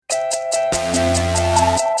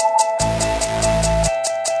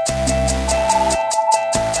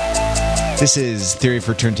This is Theory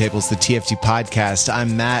for Turntables, the TFT podcast.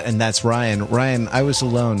 I'm Matt, and that's Ryan. Ryan, I was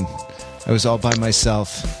alone. I was all by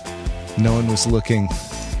myself. No one was looking.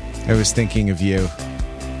 I was thinking of you.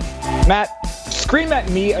 Matt, scream at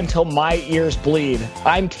me until my ears bleed.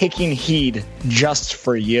 I'm taking heed just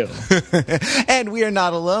for you. And we are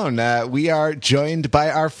not alone. We are joined by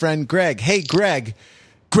our friend Greg. Hey, Greg.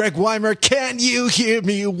 Greg Weimer, can you hear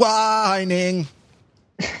me whining?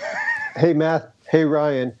 Hey, Matt. Hey,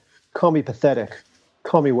 Ryan. Call me pathetic.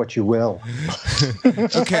 Call me what you will.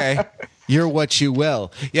 Okay. You're what you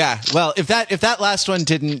will. Yeah. Well, if that last one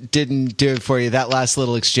didn't do it for you, that last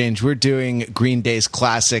little exchange, we're doing Green Day's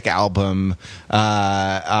classic album,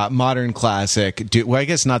 modern classic. Well, I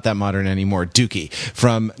guess not that modern anymore. Dookie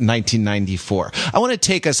from 1994. I want to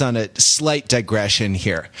take us on a slight digression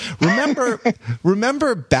here.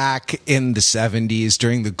 Remember back in the 70s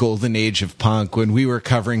during the golden age of punk when we were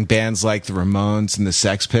covering bands like the Ramones and the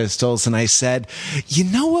Sex Pistols, and I said, you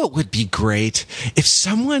know what would be great if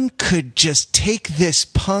someone could just take this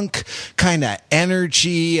punk kind of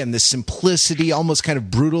energy and the simplicity, almost kind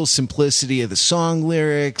of brutal simplicity of the song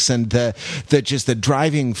lyrics and the just the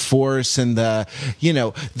driving force and the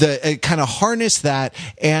kind of harness that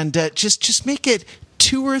and just make it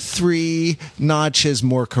 2 or 3 notches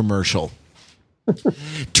more commercial.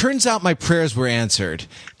 Turns out my prayers were answered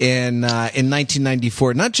in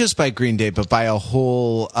 1994, not just by Green Day, but by a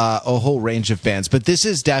whole range of bands. But this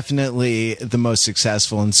is definitely the most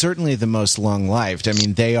successful and certainly the most long-lived. I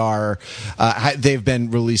mean, they've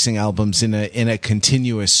been releasing albums in a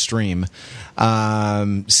continuous stream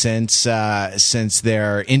since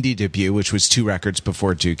their indie debut, which was 2 records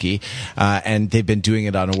before Dookie, and they've been doing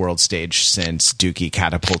it on a world stage since Dookie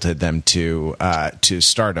catapulted them to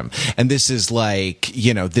stardom. And this is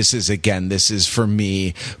this is for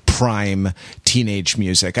me prime teenage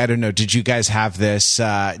music. I don't know. Did you guys have this?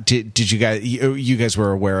 Did you guys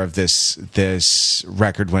were aware of this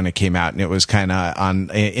record when it came out, and it was kind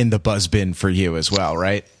of in the buzz bin for you as well,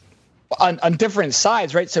 right? On different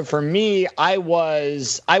sides, right? So for me, I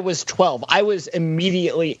was 12. I was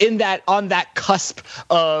immediately on that cusp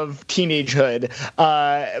of teenagehood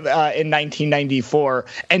in 1994,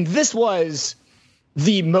 and this was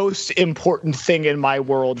the most important thing in my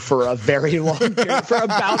world for a very long period, for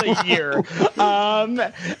about a year.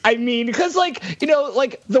 I mean, because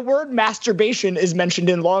the word masturbation is mentioned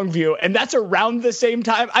in Longview, and that's around the same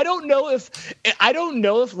time. I don't know if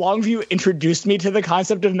Longview introduced me to the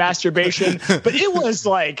concept of masturbation, but it was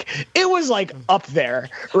up there,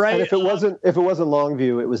 right? And if it wasn't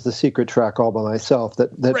Longview, it was the Secret Track all by myself that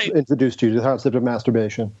right. Introduced you to the concept of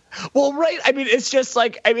masturbation. Well, right. I mean, it's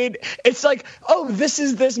like, oh, this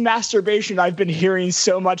is this masturbation I've been hearing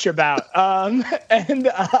so much about. And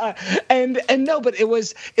no, but it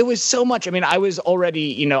was so much. I mean, I was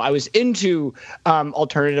already, I was into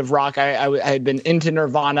alternative rock. I had been into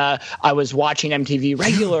Nirvana. I was watching MTV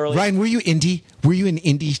regularly. Ryan, were you indie? Were you an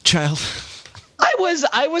indie child? I was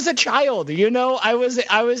a child, I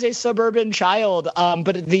was a suburban child.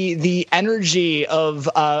 But the energy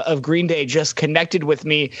of Green Day just connected with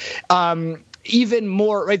me. Even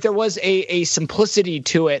more, right? There was a simplicity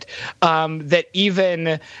to it that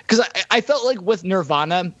even because I felt like with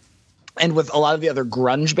Nirvana and with a lot of the other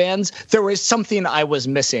grunge bands, there was something I was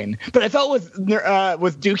missing. But I felt with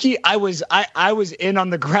Dookie, I was in on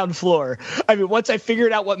the ground floor. I mean, once I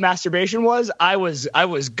figured out what masturbation was, I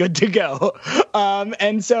was good to go.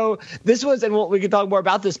 And so this was, and we can talk more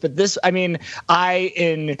about this, but this, I mean,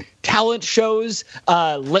 in talent shows,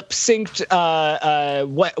 lip synced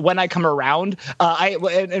When I Come Around.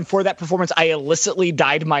 And for that performance, I illicitly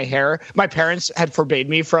dyed my hair. My parents had forbade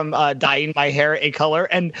me from dyeing my hair a color,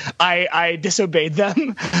 and I disobeyed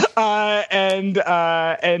them, and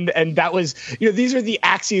that was, these are the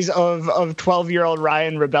axes of 12-year-old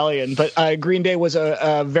Ryan rebellion. But Green Day was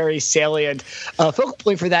a very salient focal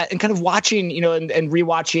point for that, and kind of watching, and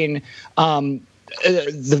rewatching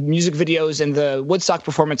the music videos and the Woodstock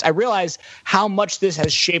performance, I realized how much this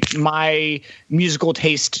has shaped my musical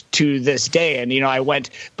taste to this day. And, I went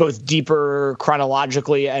both deeper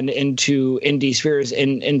chronologically and into indie spheres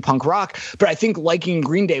in punk rock. But I think liking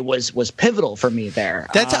Green Day was pivotal for me there.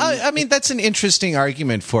 That's, that's an interesting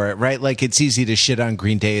argument for it, right? Like, it's easy to shit on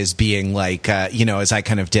Green Day as being like, as I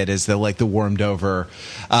kind of did, as the warmed over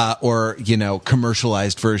or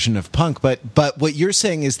commercialized version of punk. But what you're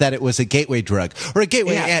saying is that it was a gateway drug. Or a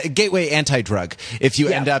gateway anti-drug if you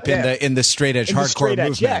end up in the straight edge hardcore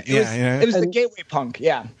movement. It was the gateway punk,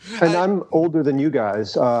 yeah. And I'm older than you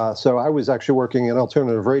guys, so I was actually working in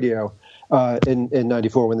alternative radio in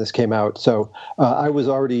 94 when this came out. So I was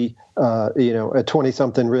already, a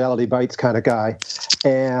 20-something Reality Bites kind of guy.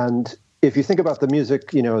 And if you think about the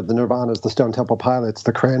music, the Nirvanas, the Stone Temple Pilots,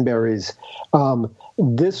 the Cranberries,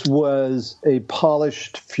 this was a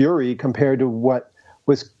polished Fury compared to what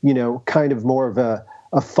was, kind of more of a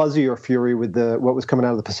fuzzier Fury with what was coming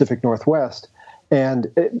out of the Pacific Northwest.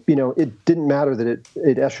 And, it didn't matter that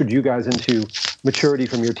it ushered you guys into maturity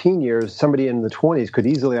from your teen years. Somebody in the 20s could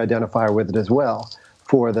easily identify with it as well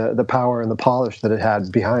for the power and the polish that it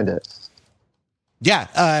had behind it.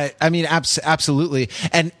 Yeah, I mean, absolutely,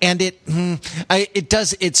 and it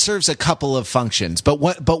serves a couple of functions, but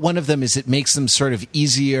one of them is it makes them sort of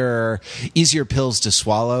easier pills to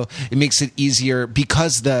swallow. It makes it easier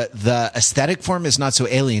because the aesthetic form is not so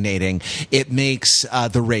alienating. It makes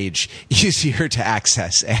the rage easier to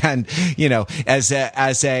access, and as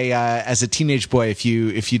a teenage boy, if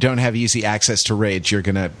you don't have easy access to rage, you're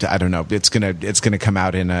gonna, I don't know, it's gonna come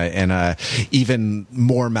out in a even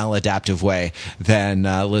more maladaptive way than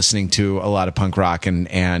listening to a lot of punk rock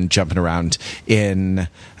and jumping around in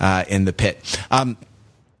the pit.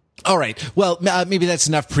 All right. Well, maybe that's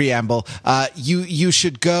enough preamble. You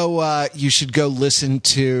should go listen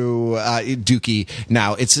to Dookie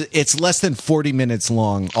now. It's less than 40 minutes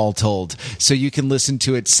long, all told. So you can listen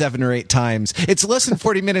to it 7 or 8 times. It's less than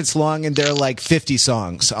 40 minutes long, and there are like 50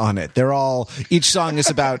 songs on it. Each song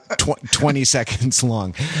is about 20 seconds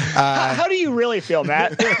long. How do you really feel,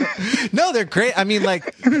 Matt? No, they're great. I mean,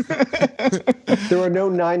 like, there are no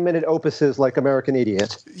 9-minute opuses like American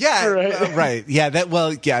Idiot. Yeah, right. Yeah,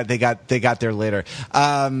 they got there later.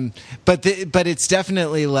 But it's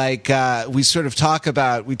definitely like we talk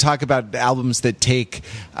about albums that take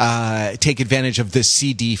advantage of the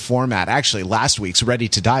CD format. Actually, last week's Ready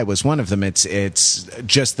to Die was one of them.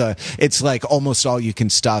 It's like almost all you can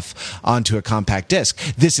stuff onto a compact disc.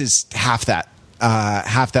 This is half that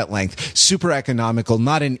length, super economical,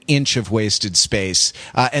 not an inch of wasted space,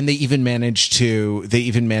 and they even managed to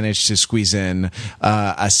squeeze in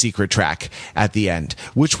a secret track at the end,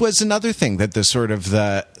 which was another thing that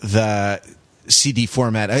the CD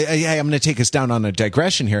format. I'm going to take us down on a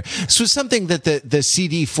digression here. This was something that the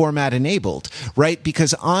CD format enabled, right?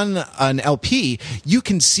 Because on an LP, you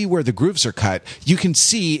can see where the grooves are cut. You can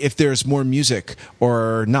see if there's more music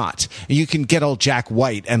or not. You can get all Jack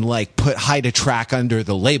White and like hide a track under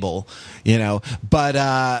the label,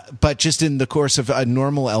 but just in the course of a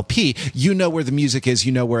normal LP, where the music is,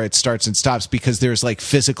 where it starts and stops, because there's like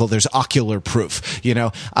there's ocular proof,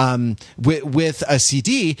 with a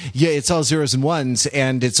CD, it's all zeros and ones,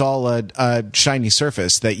 and it's all a shiny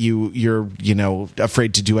surface that you're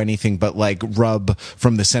afraid to do anything but like rub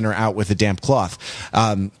from the center out with a damp cloth.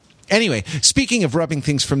 Anyway, speaking of rubbing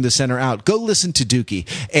things from the center out, go listen to Dookie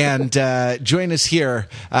and join us here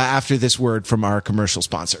after this word from our commercial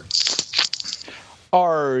sponsor.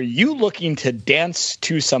 Are you looking to dance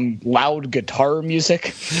to some loud guitar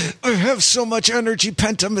music? I have so much energy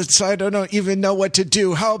pent up inside, I don't even know what to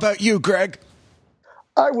do. How about you, Greg?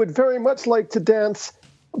 I would very much like to dance,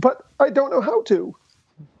 but I don't know how to.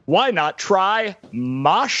 Why not try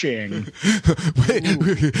moshing?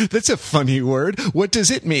 That's a funny word. What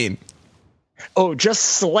does it mean? Oh, just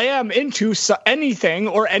slam into anything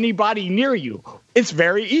or anybody near you. It's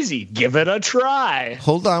very easy. Give it a try.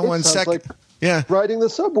 Hold on one second. Like yeah. Riding the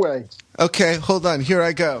subway. Okay, hold on. Here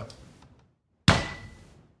I go.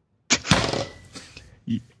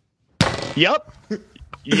 Yep,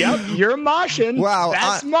 you're moshing. Wow.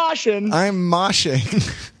 That's moshing. I'm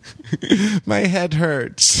moshing. My head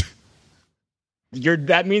hurts.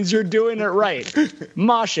 That means you're doing it right.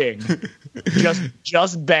 Moshing.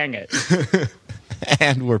 Just bang it.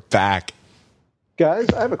 And we're back. Guys,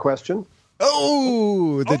 I have a question.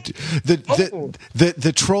 Oh,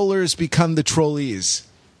 the trollers become the trollees.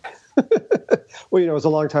 Well, as a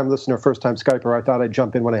long-time listener, first-time Skyper, I thought I'd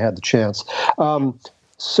jump in when I had the chance.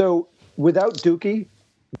 So, without Dookie,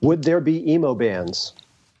 would there be emo bands?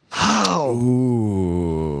 Oh.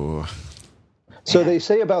 Ooh. So they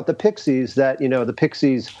say about the Pixies that, the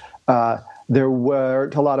Pixies, there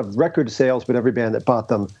weren't a lot of record sales, but every band that bought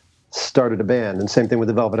them started a band. And same thing with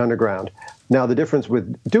the Velvet Underground. Now, the difference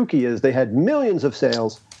with Dookie is they had millions of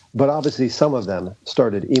sales, but obviously some of them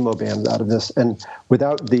started emo bands out of this. And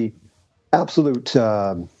without the absolute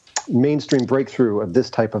mainstream breakthrough of this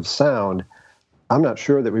type of sound, I'm not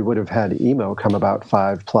sure that we would have had emo come about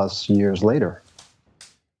 5+ years later.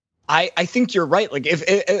 I think you're right. Like,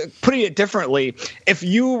 if putting it differently, if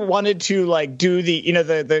you wanted to like do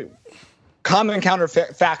the common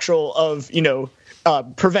counterfactual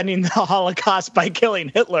of preventing the Holocaust by killing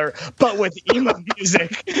Hitler, but with emo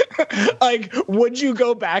music, like, would you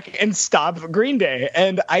go back and stop Green Day?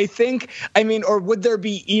 And or would there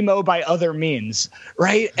be emo by other means,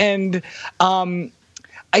 right? And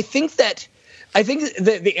think that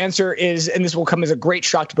the answer is, and this will come as a great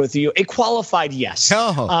shock to both of you, a qualified yes.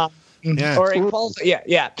 Oh, yeah. Or a qualified,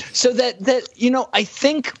 yeah. So that I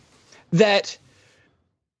think that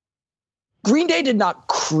Green Day did not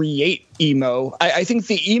create emo. I think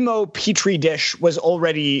the emo petri dish was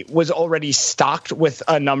already stocked with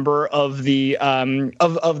a number of the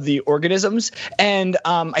of the organisms, and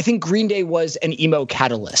I think Green Day was an emo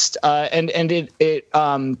catalyst, and it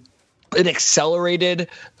accelerated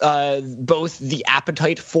both the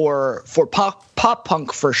appetite for pop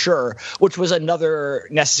punk for sure, which was another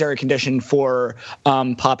necessary condition for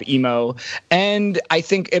pop emo, and I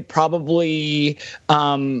think it probably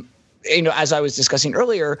as I was discussing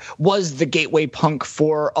earlier, was the gateway punk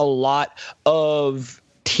for a lot of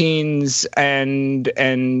teens and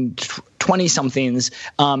 20-somethings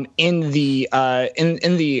in the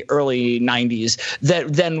early 90s.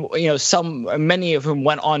 That then many of whom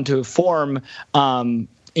went on to form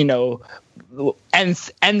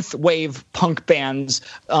nth wave punk bands,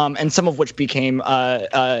 and some of which became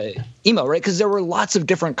emo, right? Because there were lots of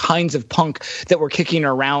different kinds of punk that were kicking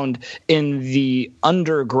around in the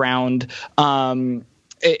underground, throughout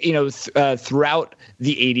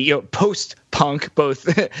the 80s, post-punk, both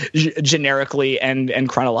generically and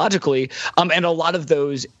chronologically, and a lot of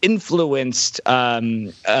those influenced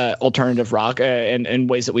alternative rock in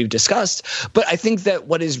ways that we've discussed. But I think that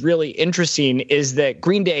what is really interesting is that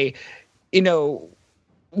Green Day,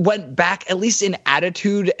 went back, at least in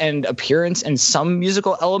attitude and appearance and some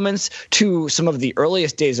musical elements, to some of the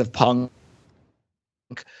earliest days of punk,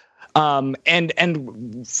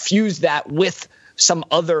 and fused that with some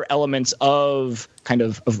other elements of kind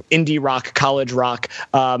of indie rock, college rock,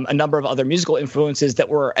 a number of other musical influences that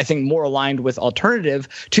were, I think, more aligned with alternative,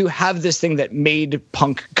 to have this thing that made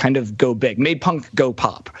punk kind of go big, made punk go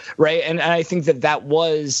pop, right? And I think that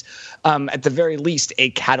was, at the very least,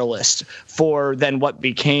 a catalyst for then what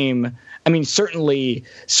became. I mean, certainly,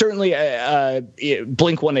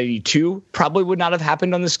 Blink-182 probably would not have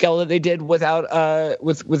happened on the scale that they did without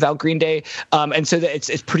Green Day, and so that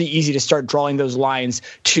it's pretty easy to start drawing those lines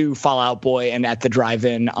to Fall Out Boy and At the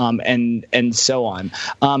Drive-In, and so on.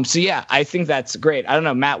 So yeah, I think that's great. I don't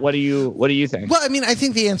know, Matt, what do you think? Well, I mean, I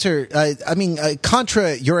think the answer.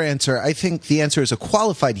 Contra your answer, I think the answer is a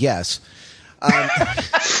qualified yes.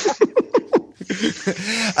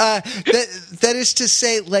 That is to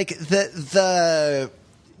say, like there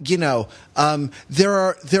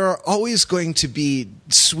are always going to be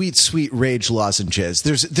sweet rage lozenges.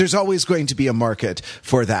 There's always going to be a market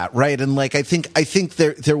for that, right? And like I think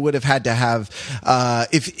there would have had to have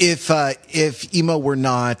if emo were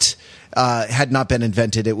not. Had not been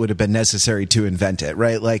invented, it would have been necessary to invent it,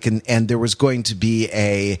 right? Like, and there was going to be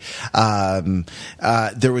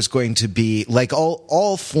like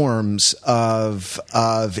all forms of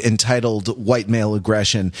entitled white male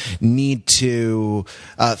aggression need to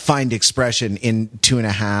find expression in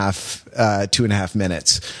 2.5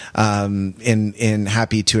 minutes, in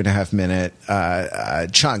happy 2.5 minute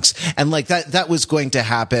chunks, and like that was going to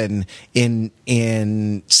happen in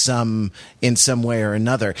some way or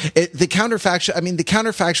another. The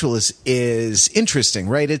counterfactual is interesting,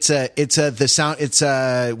 right? It's what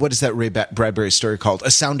is that Ray Bradbury story called? A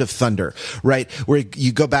Sound of Thunder, right? Where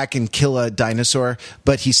you go back and kill a dinosaur,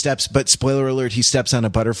 but spoiler alert, he steps on a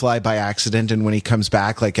butterfly by accident, and when he comes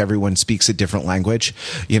back, like everyone speaks a different language,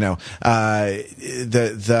 what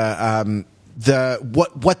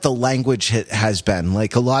the language has been.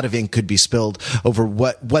 Like, a lot of ink could be spilled over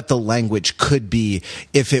what the language could be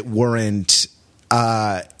if it weren't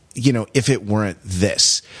if it weren't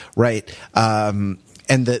this, right? And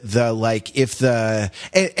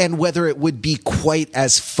whether it would be quite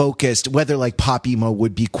as focused, whether like pop emo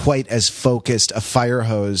would be quite as focused a fire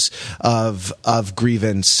hose of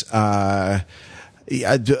grievance,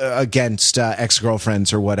 against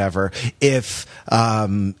ex-girlfriends or whatever, if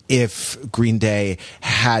Green Day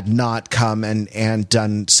had not come and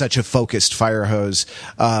done such a focused fire hose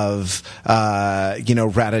of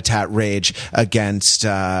rat-a-tat rage against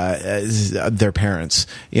their parents,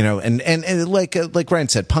 and like Ryan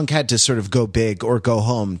said, punk had to sort of go big or go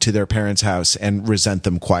home to their parents' house and resent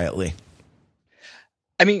them quietly.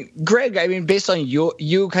 I mean, Greg, based on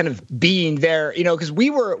you kind of being there, because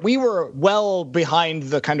we were well behind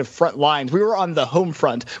the kind of front lines. We were on the home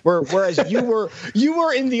front, whereas you were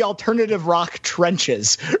in the alternative rock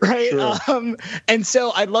trenches, right? Sure. And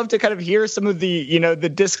so I'd love to kind of hear some of the the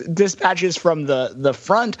dispatches from the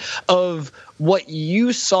front of what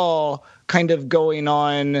you saw kind of going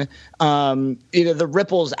on, the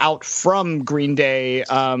ripples out from Green Day,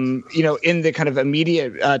 in the kind of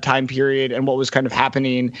immediate time period, and what was kind of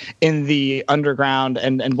happening in the underground,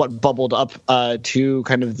 and what bubbled up to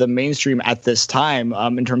kind of the mainstream at this time,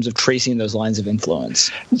 in terms of tracing those lines of influence.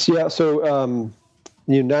 Yeah. So,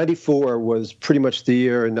 94 was pretty much the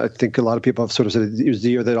year, and I think a lot of people have sort of said it was the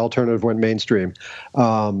year that alternative went mainstream.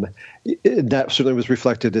 That certainly was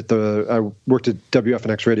reflected I worked at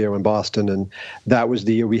WFNX Radio in Boston, and that was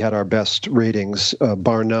the year we had our best ratings,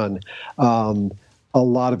 bar none. A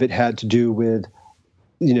lot of it had to do with,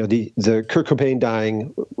 the Kurt Cobain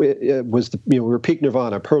dying. Was we were peak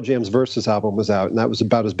Nirvana. Pearl Jam's Versus album was out, and that was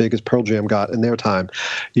about as big as Pearl Jam got in their time.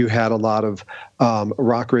 You had a lot of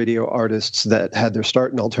rock radio artists that had their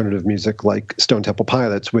start in alternative music, like Stone Temple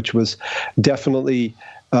Pilots, which was definitely,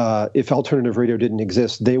 if alternative radio didn't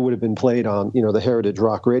exist, they would have been played on, the heritage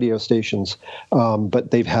rock radio stations.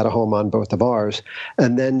 But they've had a home on both of ours.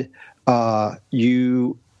 And then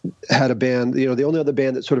you had a band, the only other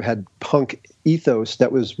band that sort of had punk ethos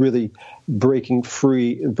that was really breaking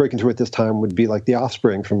through at this time would be like The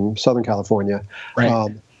Offspring from Southern California.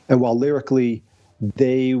 Right. And while lyrically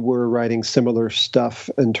they were writing similar stuff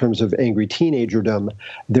in terms of angry teenagerdom,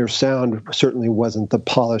 their sound certainly wasn't the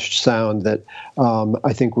polished sound that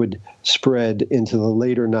I think would spread into the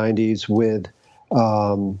later 90s with,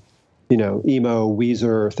 emo,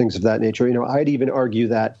 Weezer, things of that nature. I'd even argue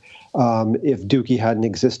that if Dookie hadn't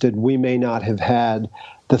existed, we may not have had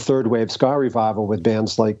the third wave ska revival with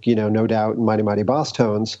bands like, No Doubt and Mighty Mighty Boss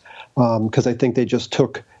Tones, because I think they just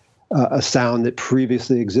took a sound that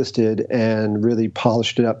previously existed and really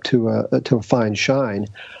polished it up to a fine shine.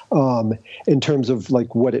 In terms of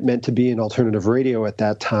like what it meant to be in alternative radio at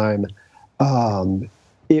that time,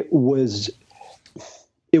 it was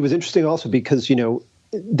interesting also because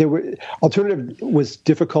alternative was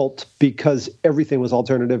difficult because everything was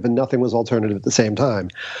alternative and nothing was alternative at the same time.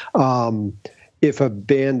 If a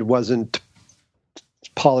band wasn't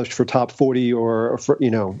polished for top 40 or for,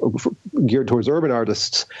 geared towards urban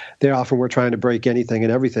artists, they often were trying to break anything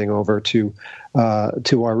and everything over to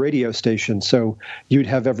our radio station. So you'd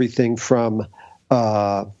have everything from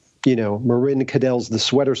Marin Cadell's The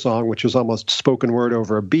Sweater Song, which was almost spoken word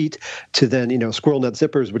over a beat, to then, Squirrel Nut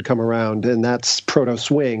Zippers would come around, and that's proto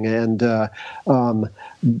swing, and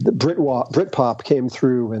Britpop came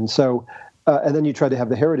through, and so, and then you tried to have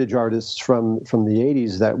the heritage artists from the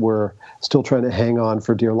 80s that were still trying to hang on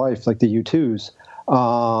for dear life, like the U2s.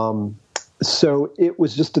 So it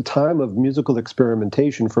was just a time of musical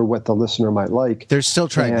experimentation for what the listener might like. They're still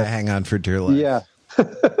trying to hang on for dear life. Yeah.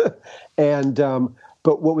 And,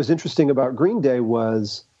 but what was interesting about Green Day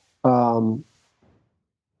was, there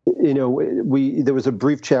was a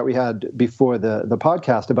brief chat we had before the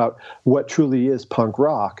podcast about what truly is punk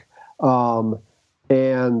rock.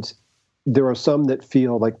 And there are some that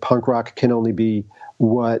feel like punk rock can only be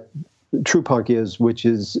what true punk is, which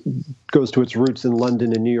goes to its roots in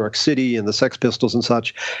London and New York City and the Sex Pistols and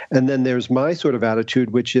such. And then there's my sort of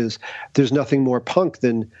attitude, which is there's nothing more punk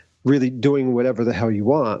than really doing whatever the hell you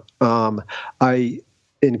want.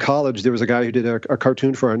 In college, there was a guy who did a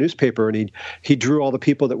cartoon for our newspaper, and he drew all the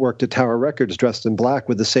people that worked at Tower Records dressed in black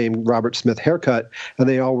with the same Robert Smith haircut, and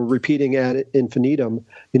they all were repeating ad infinitum,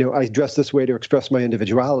 I dress this way to express my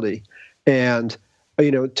individuality. And,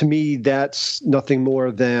 to me, that's nothing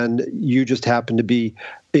more than you just happen to be,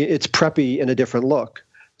 it's preppy in a different look.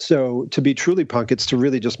 So to be truly punk, it's to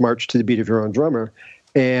really just march to the beat of your own drummer.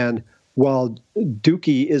 And while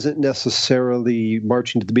Dookie isn't necessarily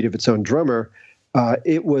marching to the beat of its own drummer,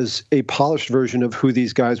 it was a polished version of who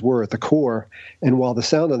these guys were at the core. And while the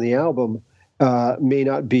sound on the album may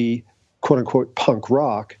not be quote unquote punk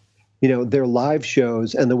rock, their live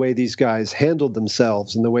shows and the way these guys handled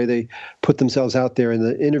themselves and the way they put themselves out there in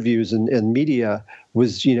the interviews and media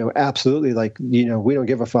was, absolutely like, we don't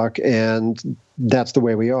give a fuck. And that's the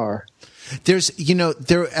way we are. There's,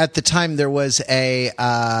 there at the time there was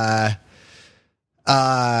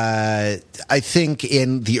I think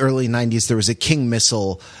in the early 90s there was a King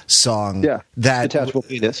Missile song that Detachable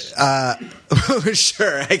Penis.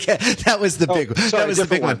 Sure, that was the big one. That was the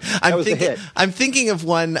big one. I'm thinking of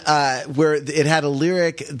one where it had a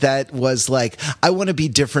lyric that was like, I want to be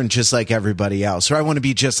different just like everybody else, or I want to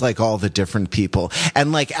be just like all the different people.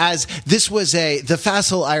 And like, as this was the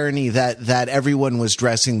facile irony that everyone was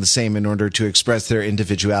dressing the same in order to express their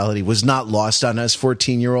individuality was not lost on us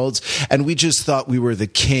 14-year-olds, and we just thought the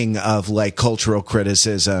king of like cultural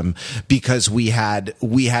criticism because we had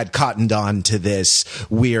cottoned on to this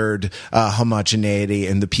weird homogeneity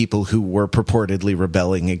in the people who were purportedly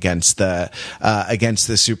rebelling against the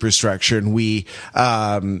superstructure, and we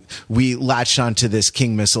latched onto this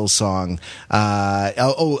King Missile song.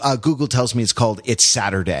 Google tells me it's called "It's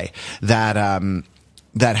Saturday." That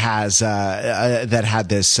had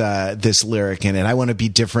this lyric in it. I want to be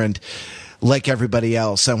different, like everybody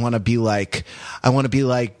else. I want to be like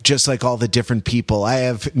just like all the different people. I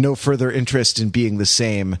have no further interest in being the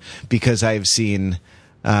same because I've seen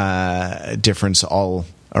difference all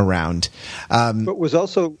around. What was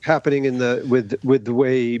also happening with the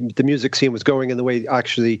way the music scene was going and the way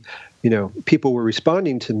actually, people were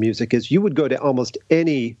responding to music is you would go to almost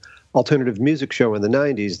any alternative music show in the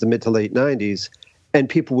 90s, the mid to late 90s, and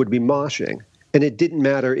people would be moshing. And it didn't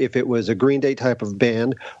matter if it was a Green Day type of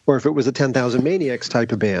band or if it was a 10,000 Maniacs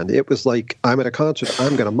type of band. It was like, I'm at a concert,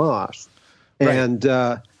 I'm going to mosh. Right. And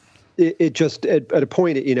it just, at a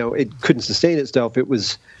point, it couldn't sustain itself.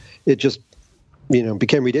 It just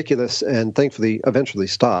became ridiculous and thankfully eventually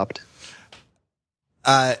stopped.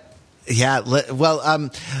 Yeah. Well,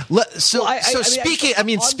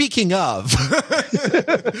 speaking of,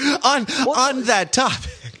 on that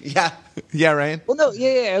topic. Yeah, Ryan. Well, no,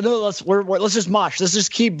 yeah. No, let's just mosh. Let's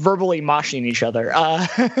just keep verbally moshing each other. I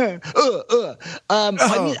think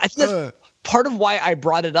that's part of why I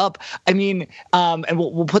brought it up. I mean, and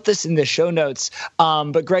we'll put this in the show notes.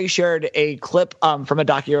 But Greg shared a clip from a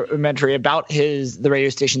documentary about the radio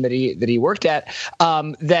station that he worked at.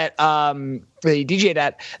 That he DJ'd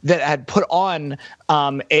at, that had put on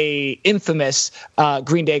a infamous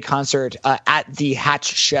Green Day concert at the Hatch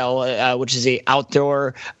Shell, which is a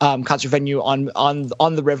outdoor concert venue on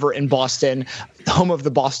the river in Boston, home of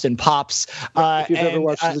the Boston Pops. If you've ever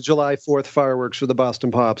watched the July 4th fireworks for the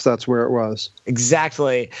Boston Pops, that's where it was.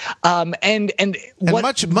 Exactly. And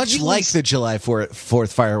much really, like the July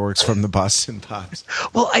 4th fireworks from the Boston Pops.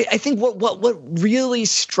 Well, I think what really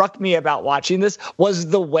struck me about watching this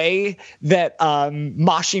was the way that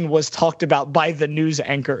moshing was talked about by the news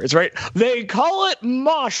anchors, right? They call it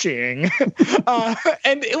moshing.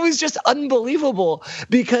 And it was just unbelievable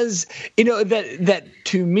because, that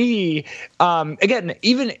to me, again,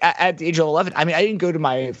 even at the age of 11, I mean, I didn't go to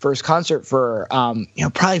my first concert for,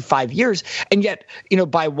 probably 5 years. And yet,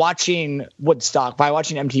 by watching Woodstock, by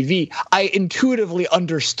watching MTV, I intuitively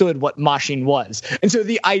understood what moshing was. And so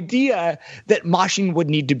the idea that moshing would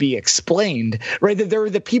need to be explained, right? That there were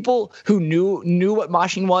the people who knew what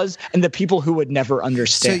moshing was and the people who would never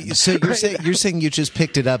understand. So you're saying you just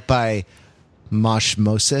picked it up by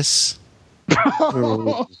moshmosis?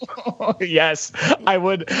 Yes, I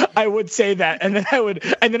would say that, and then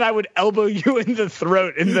I would elbow you in the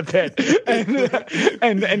throat in the pit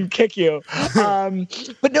and kick you.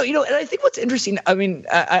 But no, and I think what's interesting, I mean,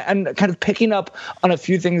 I'm kind of picking up on a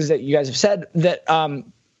few things that you guys have said that,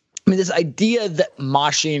 this idea that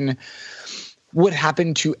moshing would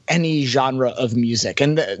happen to any genre of music,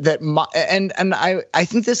 and I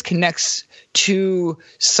think this connects to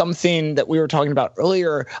something that we were talking about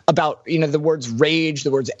earlier about the words rage,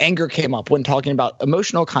 the words anger came up when talking about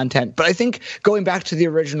emotional content. But I think going back to the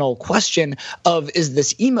original question of is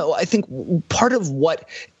this emo, I think part of what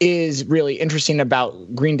is really interesting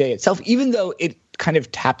about Green Day itself, even though it kind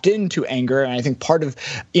of tapped into anger, and I think part of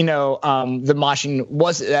the moshing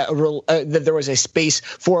was that there was a space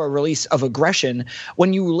for a release of aggression.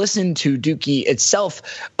 When you listen to Dookie itself,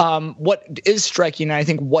 what is striking, and I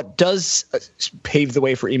think what does pave the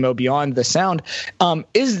way for emo beyond the sound,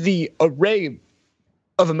 is the array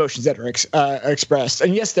of emotions that are expressed.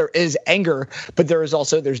 And yes, there is anger, but there's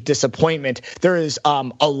disappointment. There is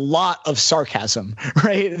a lot of sarcasm,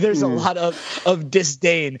 right? There's a lot of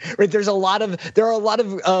disdain, right? There are a lot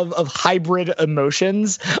of hybrid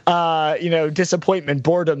emotions, disappointment,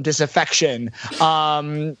 boredom, disaffection,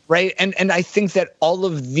 right? And I think that all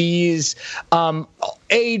of these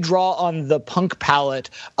draw on the punk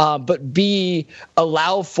palette, but B,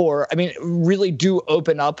 allow for, really do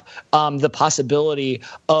open up the possibility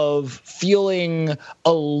of feeling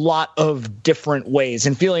a lot of different ways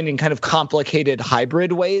and feeling in kind of complicated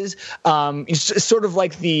hybrid ways. It's sort of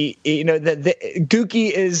like the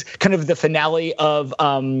Dookie is kind of the finale of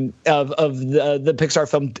the Pixar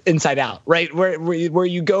film Inside Out, right? Where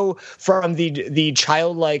you go from the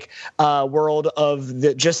childlike world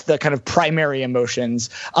of just the kind of primary emotions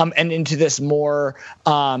and into this more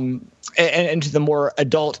and to the more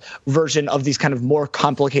adult version of these kind of more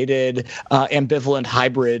complicated, ambivalent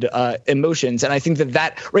hybrid emotions. And I think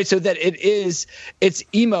that right, so that it's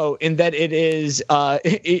emo in that it is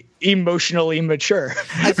emotionally mature,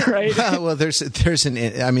 right? Well, there's an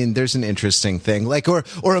interesting thing, like or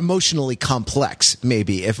emotionally complex,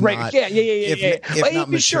 maybe, if right, not, if not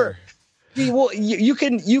mature. Sure. Well, you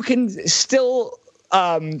can still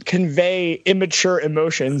convey immature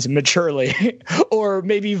emotions maturely, or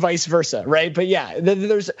maybe vice versa, right? But yeah,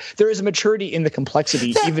 there is a maturity in the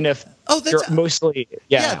complexity, even if you're mostly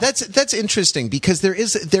that's interesting, because there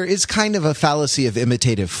is kind of a fallacy of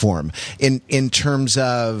imitative form in terms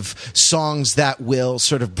of songs that will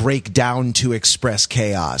sort of break down to express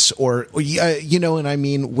chaos, or you know what I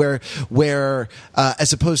mean, where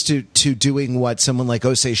as opposed to doing what someone like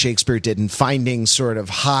Osei Shakespeare did and finding sort of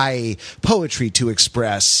high poetry to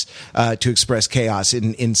express chaos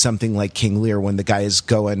in something like King Lear, when the guy is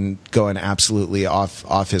going absolutely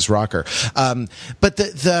off his rocker. But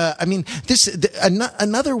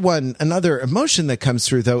another emotion that comes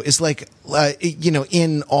through, though, is like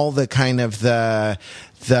in all the kind of the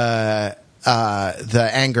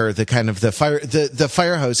anger, the kind of the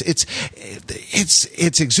fire hose,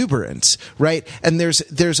 it's exuberance, right? And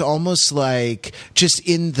there's almost like just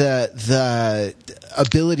in the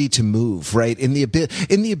ability to move, right? In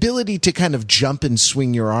the ability to kind of jump and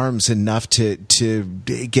swing your arms enough to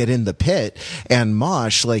get in the pit and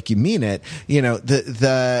mosh like you mean it.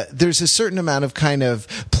 There's a certain amount of kind of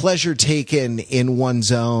pleasure taken in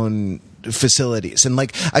one's own facilities, and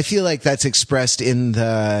like I feel like that's expressed in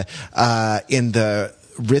the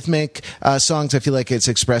rhythmic songs. I feel like it's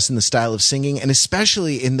expressed in the style of singing, and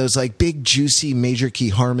especially in those like big juicy major key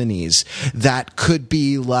harmonies that could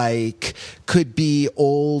be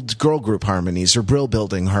old girl group harmonies or Brill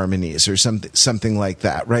Building harmonies or something like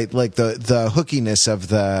that, right? Like the hookiness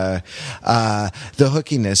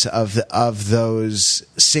of those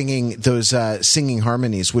singing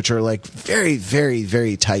harmonies, which are like very, very,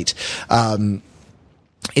 very tight,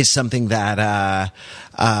 is something that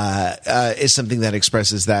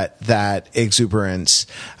expresses that exuberance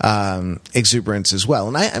as well.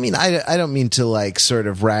 And I don't mean to like sort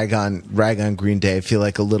of rag on Green Day. I feel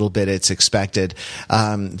like a little bit it's expected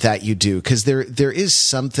that you do, because there is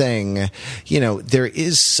something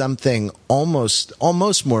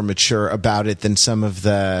almost more mature about it than some of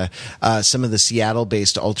the Seattle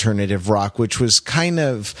based alternative rock, which was kind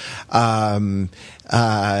of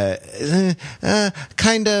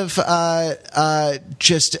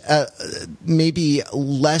just maybe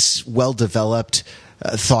less well developed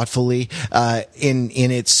thoughtfully in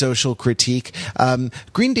its social critique.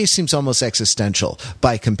 Green Day seems almost existential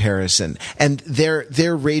by comparison, and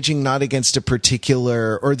they're raging not against a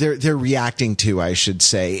particular, or they're reacting to, I should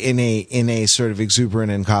say, in a sort of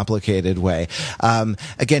exuberant and complicated way,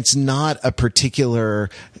 against not a particular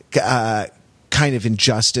kind of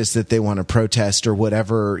injustice that they want to protest, or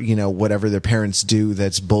whatever their parents do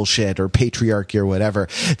that's bullshit, or patriarchy or whatever.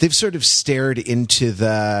 They've sort of stared into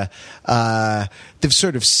the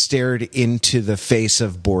face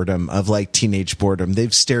of boredom, of like teenage boredom.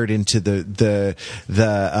 They've stared into the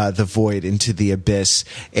void, into the abyss,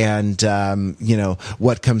 and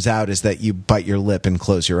what comes out is that you bite your lip and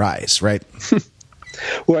close your eyes, right?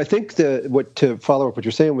 Well, I think to follow up what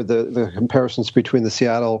you're saying with the comparisons between the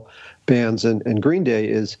Seattle bands and Green Day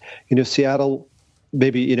is, Seattle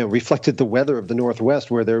maybe, reflected the weather of the Northwest,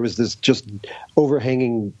 where there was this just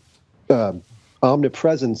overhanging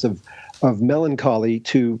omnipresence of melancholy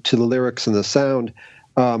to the lyrics and the sound.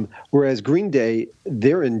 Whereas Green Day,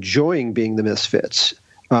 they're enjoying being the misfits.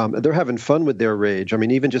 They're having fun with their rage. I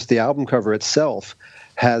mean, even just the album cover itself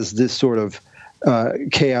has this sort of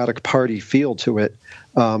chaotic party feel to it,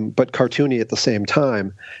 but cartoony at the same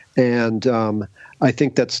time. And I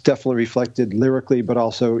think that's definitely reflected lyrically, but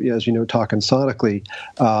also, as you know, talking sonically.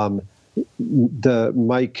 The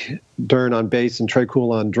Mike Dirnt on bass and Tré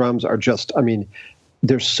Cool on drums are just,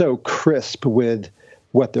 they're so crisp with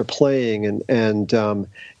what they're playing, and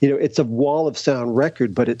it's a wall of sound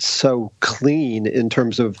record, but it's so clean in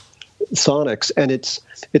terms of sonics, and it's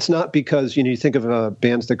not because you think of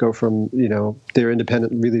bands that go from their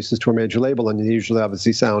independent releases to a major label, and they usually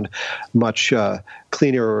obviously sound much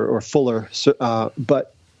cleaner or fuller,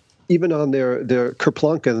 but even on their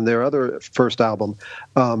Kerplunken and their other first album,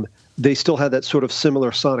 they still had that sort of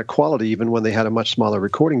similar sonic quality, even when they had a much smaller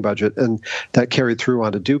recording budget, and that carried through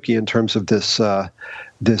onto Dookie in terms of this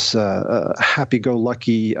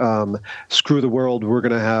happy-go-lucky, screw the world, we're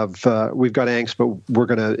going to have, we've got angst, but we're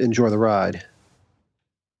going to enjoy the ride.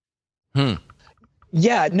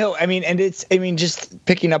 Yeah, no, and just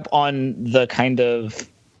picking up on the kind of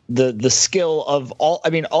the skill of all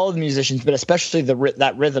of the musicians, but especially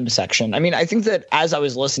that rhythm section. I mean, I think that as I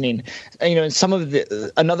was listening, some of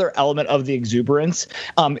another element of the exuberance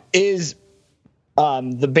is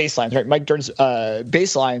the bass lines, right? Mike Dirnt's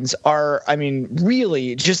bass lines are,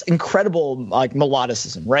 really just incredible, like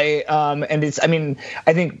melodicism, right? And it's, I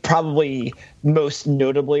think probably most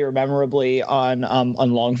notably or memorably on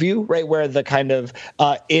Longview, right, where the kind of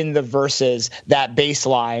in the verses, that bass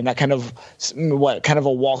line, that kind of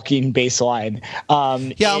a walking bass line,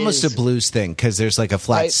 almost a blues thing, because there's like a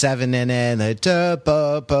flat 7 in it, and it's a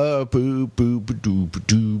little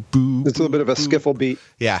bit of a skiffle beat.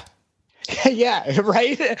 Yeah. Yeah,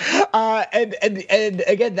 right. And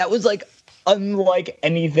again, that was like unlike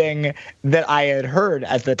anything that I had heard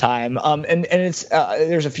at the time. And it's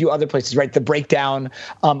there's a few other places, right? The breakdown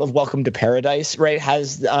of Welcome to Paradise, right,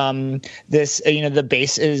 has this, the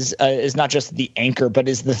bass is not just the anchor, but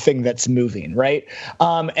is the thing that's moving, right?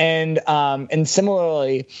 And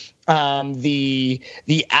similarly, the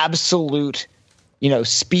absolute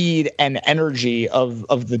speed and energy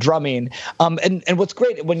of the drumming. And what's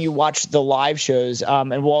great when you watch the live shows,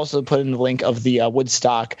 and we'll also put in the link of the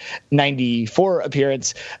Woodstock 94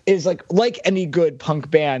 appearance, is like any good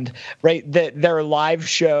punk band, right, that their live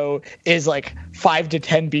show is like 5 to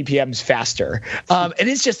 10 BPMs faster. And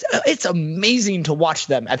it's amazing to watch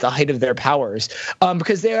them at the height of their powers,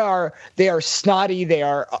 because they are snotty. They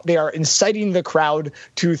are inciting the crowd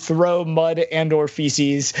to throw mud and or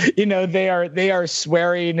feces. They are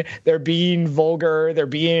swearing, they're being vulgar, they're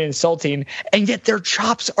being insulting, and yet their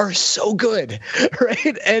chops are so good,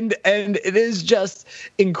 right? And it is just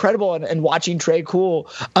incredible. And watching Tré Cool,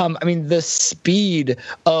 the speed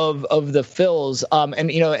of the fills,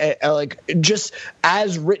 like just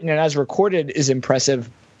as written and as recorded is impressive.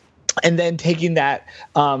 And then taking that,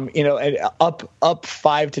 up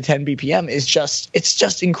 5 to 10 BPM is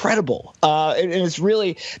just incredible. And it's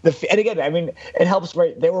really and again, it helps,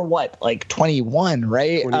 right? They were like 21,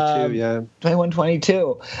 right? 22, yeah. 21,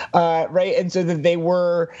 22, right? And so that they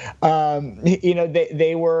were,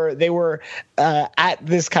 they were at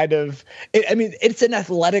this kind of, it's an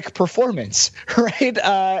athletic performance, right?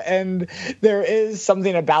 And there is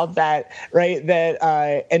something about that, right?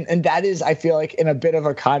 That, and that is, I feel like, in a bit of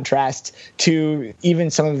a contrast to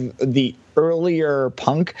even some of the earlier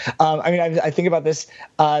punk. I think about this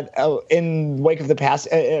in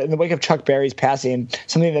the wake of Chuck Berry's passing.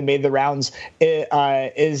 Something that made the rounds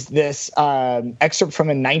is this excerpt from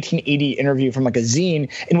a 1980 interview from like a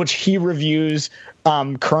zine in which he reviews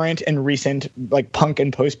current and recent like punk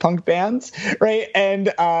and post-punk bands, right?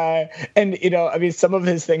 And some of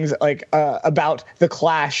his things, like about the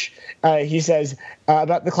Clash, he says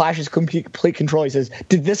about the Clash's complete control. He says,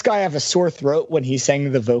 "Did this guy have a sore throat when he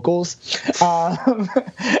sang the vocals?"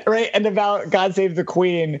 Right? And about God Save the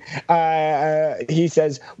Queen, he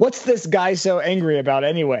says, "What's this guy so angry about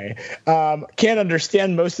anyway? Can't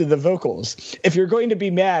understand most of the vocals. If you're going to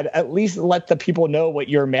be mad, at least let the people know what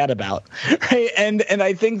you're mad about." Right? And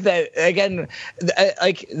I think that, again,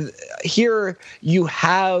 like here you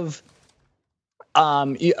have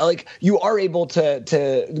you are able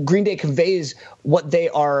to Green Day conveys what they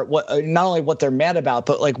are, what not only what they're mad about,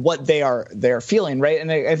 but like what they're feeling, right?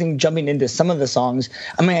 And I think jumping into some of the songs,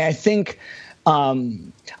 I think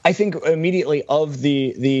immediately of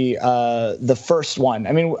the first one,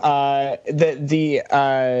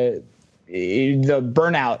 the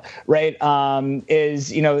Burnout, right,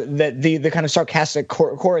 is, that the kind of sarcastic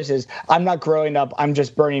chorus is, "I'm not growing up, I'm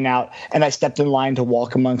just burning out, and I stepped in line to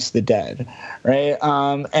walk amongst the dead," right?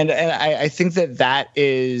 And I think that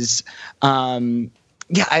is,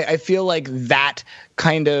 I feel like that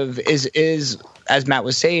kind of is, as Matt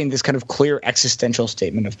was saying, this kind of clear existential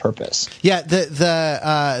statement of purpose. Yeah, there's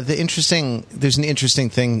an interesting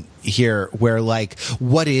thing here where, like,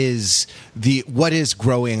 what is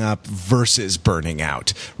growing up versus burning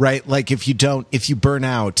out, right? Like, if you burn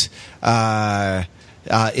out,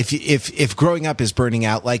 if growing up is burning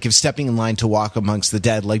out, like if stepping in line to walk amongst the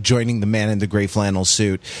dead, like joining the man in the gray flannel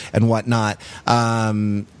suit and whatnot,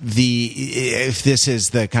 if this is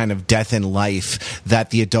the kind of death in life that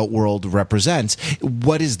the adult world represents,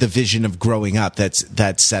 what is the vision of growing up that's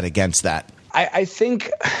set against that? I think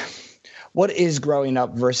what is growing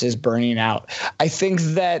up versus burning out? I think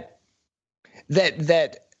that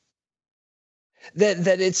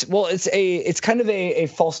that it's kind of a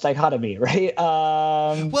false dichotomy, right?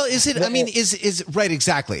 Well, is it? I mean, is right?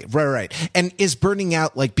 Exactly. Right. And is burning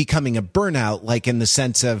out like becoming a burnout, like in the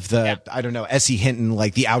sense of the I don't know, S.E. Hinton,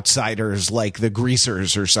 like the Outsiders, like the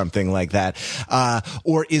Greasers, or something like that,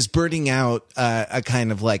 or is burning out a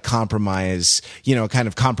kind of like compromise, a kind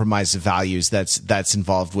of compromise of values that's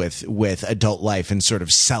involved with adult life and sort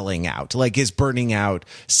of selling out? Like, is burning out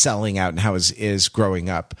selling out, and how is growing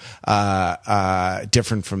up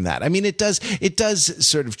different from that? I mean, it does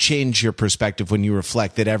sort of change your perspective when you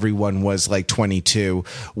reflect that everyone was like 22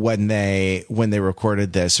 when they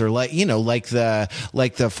recorded this, or like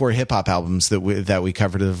the 4 hip hop albums that we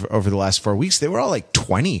covered over the last 4 weeks, they were all like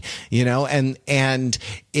 20, and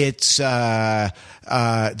it's the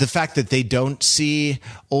fact that they don't see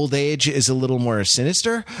old age is a little more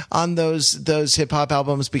sinister on those hip hop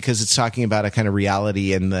albums, because it's talking about a kind of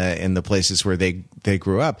reality in the places where they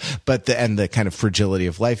grew up, and the kind of fragility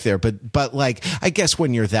of life there. But like, I guess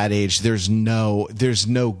when you're that age, there's no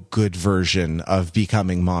good version of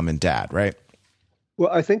becoming mom and dad, right? Well,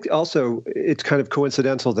 I think also it's kind of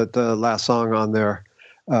coincidental that the last song on their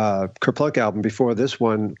Kerplunk album before this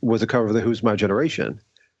one was a cover of the Who's My Generation,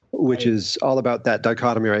 which is all about that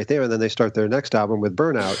dichotomy right there. And then they start their next album with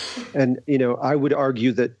Burnout. And, I would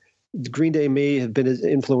argue that Green Day may have been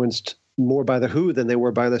influenced more by the Who than they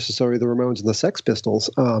were by necessarily the Ramones and the Sex Pistols.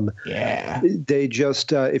 They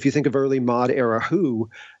just, if you think of early mod era Who,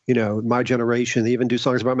 My Generation, they even do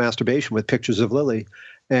songs about masturbation with Pictures of Lily.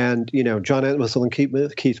 And, John Entwistle and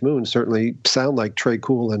Keith Moon certainly sound like Tré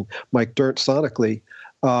Cool and Mike Dirnt sonically.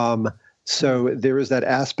 So there is that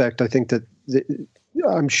aspect. I think that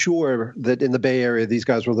I'm sure that in the Bay Area, these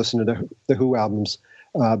guys were listening to the Who albums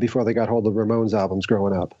before they got hold of Ramones albums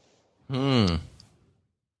growing up.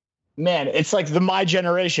 Man, it's like the My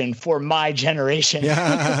Generation for my generation.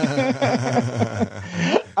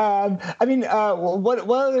 I mean, what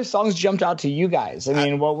other songs jumped out to you guys? I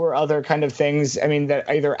mean, what were other kind of things, that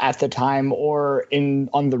either at the time or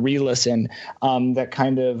on the re-listen that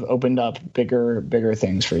kind of opened up bigger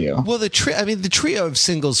things for you? Well, the trio of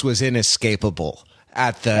singles was inescapable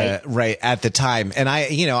at the time. And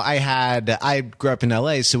I grew up in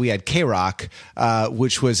LA, so we had K-Rock,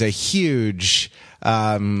 which was a huge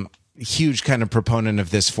kind of proponent of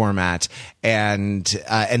this format, and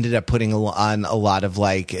ended up putting on a lot of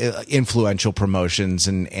like influential promotions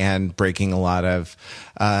and breaking a lot of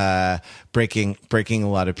breaking a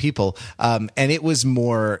lot of people. And it was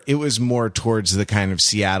more towards the kind of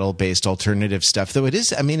Seattle based alternative stuff, though it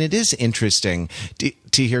is interesting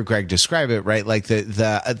to hear Greg describe it, right? Like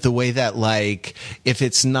the way that, like, if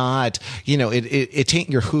it's not, it ain't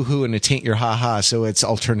your hoo-hoo and it ain't your ha-ha, so it's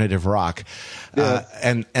alternative rock. Yeah.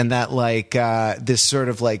 And that like this sort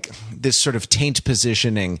of taint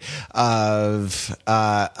positioning of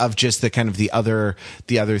just the kind of the other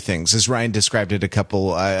things, as Ryan described it a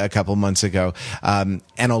couple months ago, an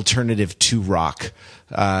alternative to rock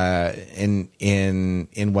in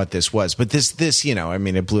what this was. But this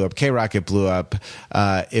it blew up K-Rock, it blew up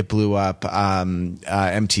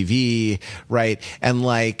MTV, right? And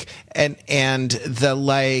like and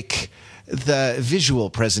the visual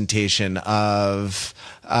presentation of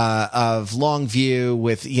Longview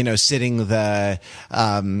with sitting in the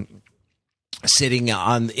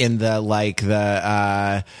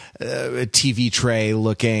TV tray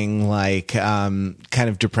looking like kind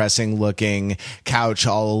of depressing looking couch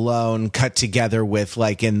all alone, cut together with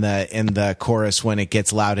like in the chorus when it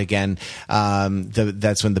gets loud again,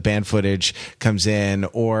 that's when the band footage comes in,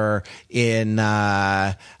 or in When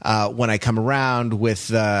I Come Around with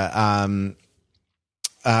the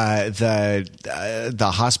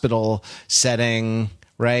hospital setting,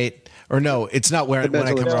 right? Or no, it's not when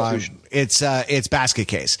I Come Around. It's Basket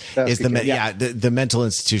Case. The mental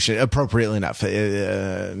institution, appropriately enough,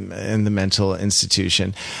 in the mental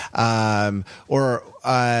institution, and When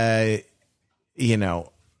I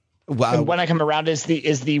Come Around is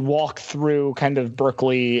the walk through kind of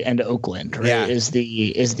Berkeley and Oakland, right? Yeah. Is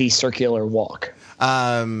the circular walk.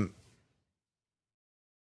 Is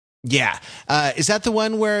that the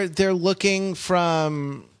one where they're looking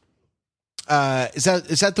from? Is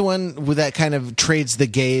that the one that kind of trades the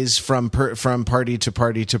gaze from party to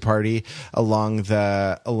party to party along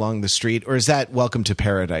the street, or is that Welcome to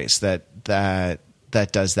Paradise that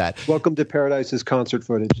does that? Welcome to Paradise is concert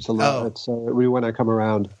footage. It's a lot. It's When I Come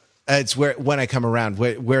Around. It's When I Come Around,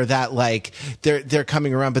 where that like they're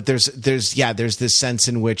coming around, but there's this sense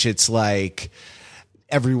in which it's like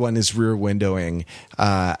everyone is rear windowing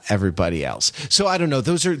everybody else. So I don't know.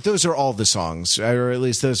 Those are all the songs, or at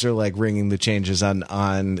least those are like ringing the changes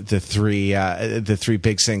on the three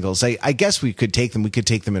big singles. I guess we could take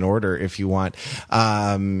them in order if you want.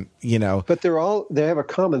 But they have a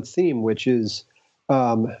common theme, which is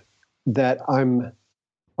that I'm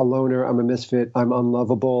a loner, I'm a misfit, I'm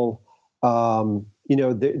unlovable.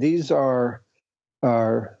 These are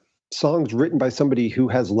songs written by somebody who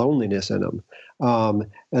has loneliness in them.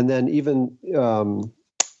 And then even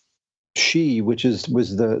She, which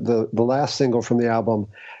was the last single from the album,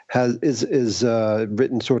 is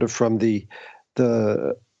written sort of from the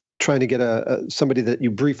trying to get somebody that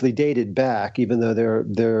you briefly dated back, even though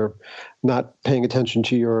they're not paying attention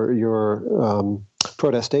to your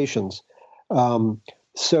protestations.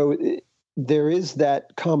 So there is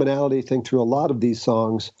that commonality thing through a lot of these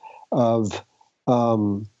songs of,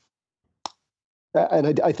 and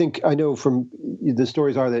I know from the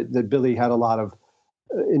stories are that Billy had a lot of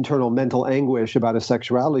internal mental anguish about his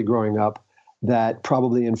sexuality growing up that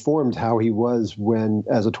probably informed how he was when,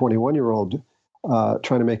 as a 21-year-old,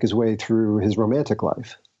 trying to make his way through his romantic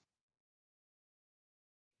life.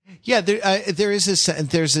 Yeah, there's a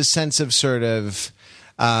sense of sort of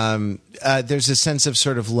lonerness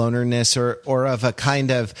or of a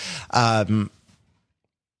kind of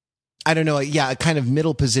I don't know, a kind of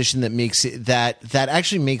middle position that makes it that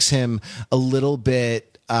actually makes him a little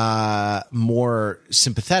bit more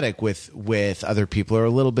sympathetic with other people, or a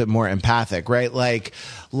little bit more empathic, right? Like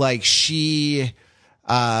She.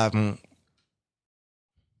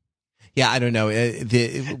 I don't know.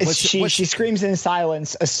 She screams in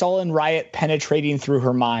silence, a sullen riot penetrating through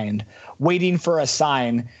her mind, waiting for a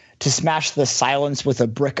sign to smash the silence with a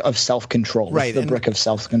brick of self-control. Right, brick of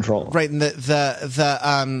self-control. Right, and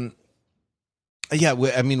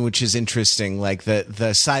which is interesting. Like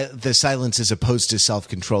the silence is opposed to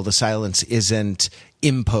self-control. The silence isn't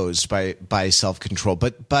imposed by self-control.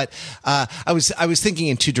 But I was thinking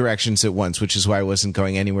in two directions at once, which is why I wasn't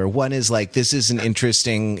going anywhere. One is like, this is an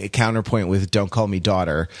interesting counterpoint with "Don't Call Me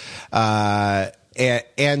Daughter."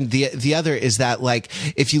 And the other is that, like,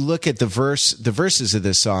 if you look at the verses of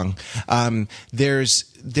this song,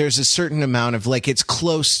 there's a certain amount of, like, it's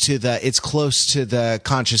close to the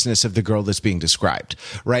consciousness of the girl that's being described,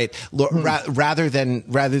 right? Rather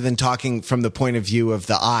than talking from the point of view of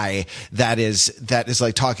the I, that is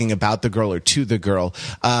like talking about the girl or to the girl.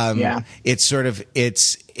 It's sort of,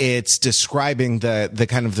 it's describing the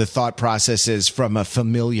kind of the thought processes from a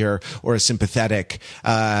familiar or a sympathetic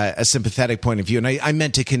point of view. And I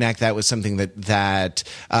meant to connect that with something that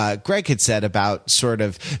Greg had said about sort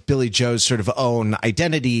of Billy Joe's sort of own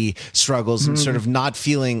identity struggles and sort of not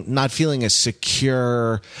feeling a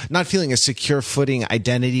secure footing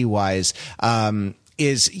identity wise.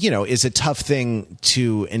 Is a tough thing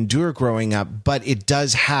to endure growing up, but it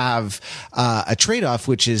does have a trade-off,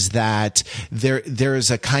 which is that there is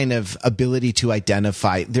a kind of ability to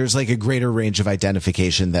identify. There's like a greater range of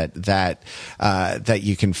identification that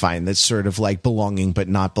you can find. That's sort of like belonging but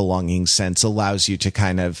not belonging sense allows you to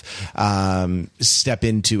kind of step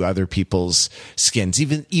into other people's skins.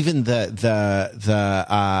 Even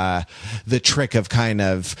the trick of kind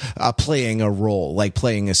of playing a role, like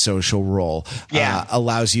playing a social role.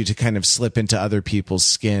 Allows you to kind of slip into other people's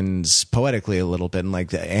skins poetically a little bit, and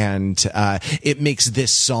like that, and it makes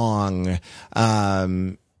this song,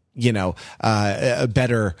 better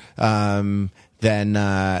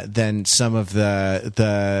than some of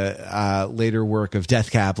the later work of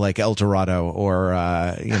Death Cab, like El Dorado, or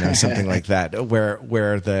something like that,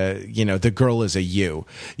 where the girl is a you,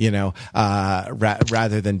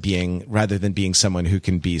 rather than being someone who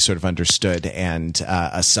can be sort of understood and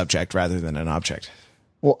a subject rather than an object.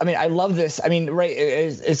 Well, I mean, I love this. I mean, right,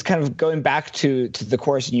 it's kind of going back to the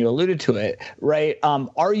chorus, and you alluded to it, right?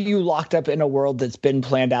 Are you locked up in a world that's been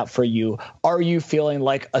planned out for you? Are you feeling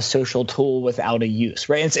like a social tool without a use,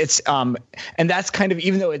 right? It's and that's kind of,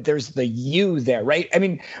 even though there's the you there, right? I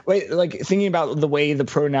mean, right, like thinking about the way the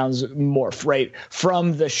pronouns morph, right,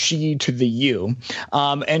 from the she to the you,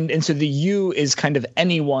 and so the you is kind of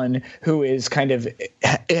anyone who is kind of,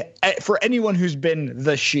 for anyone who's been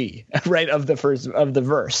the she, right, of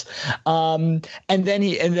the verse, and then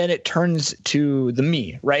it turns to the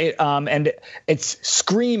me, right, and it's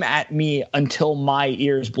scream at me until my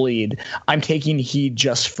ears bleed. I'm taking heed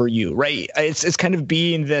just for you, right? It's kind of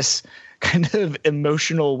being this kind of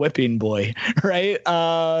emotional whipping boy, right?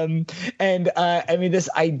 I mean, this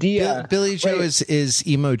idea, Billy Joe is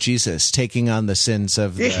emo Jesus taking on the sins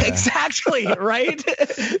of the... Exactly, right?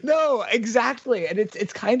 No, exactly. And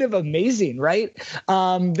it's kind of amazing, right?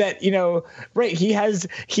 That, you know, right, he has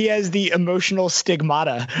the emotional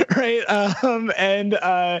stigmata, right?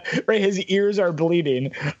 Right, his ears are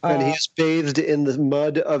bleeding. And he's bathed in the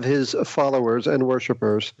mud of his followers and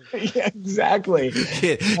worshipers. Yeah, exactly.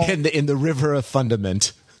 in the river of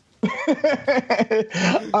fundament.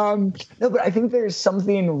 No, but I think there's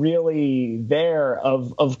something really there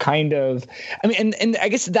of kind of, I mean, and I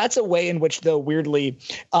guess that's a way in which, though, weirdly,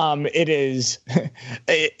 it is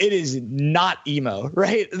not emo,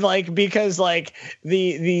 right? Like, because like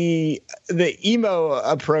the emo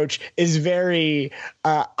approach is very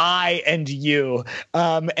I and you,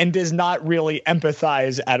 and does not really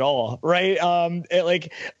empathize at all, right? And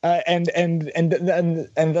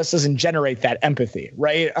thus doesn't generate that empathy,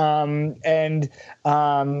 right? You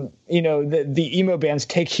know, the emo bands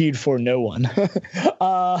take heed for no one,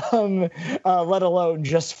 let alone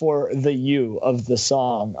just for the you of the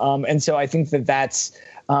song. And so I think that's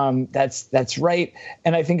right.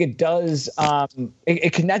 And I think it does,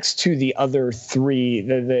 it connects to the other three,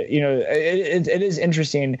 you know, it is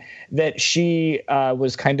interesting that she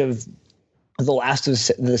was kind of the last of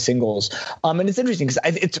the singles. And it's interesting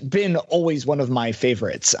because it's been always one of my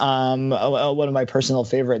favorites, one of my personal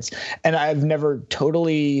favorites. And I've never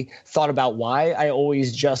totally thought about why. I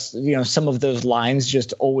always just, you know, some of those lines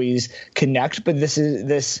just always connect, but this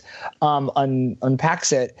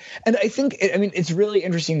unpacks it. And I think, it's really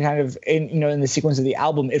interesting kind of in the sequence of the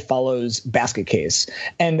album, it follows Basket Case.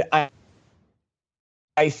 And I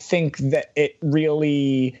think that it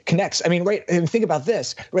really connects. I mean, right. And think about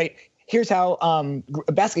this, right? Here's how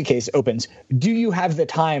Basket Case opens. Do you have the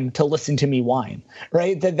time to listen to me whine?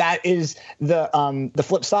 Right. That is the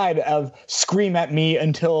flip side of scream at me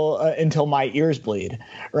until my ears bleed.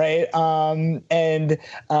 Right. And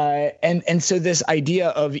so this idea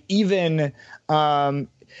of even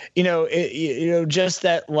just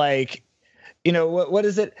that, like, you know, what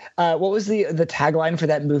is it? What was the tagline for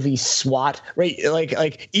that movie SWAT? Right,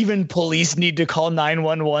 like even police need to call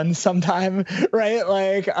 911 sometime, right?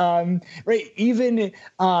 Like, right, even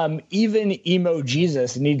emo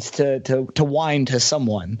Jesus needs to whine to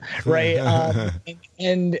someone, right?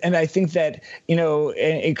 And I think that, you know,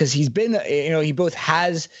 because he's been, you know, he both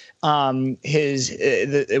has his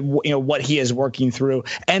what he is working through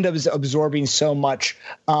and absorbing so much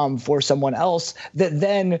for someone else, that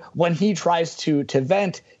then when he tries to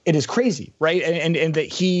vent, it is crazy, right? And that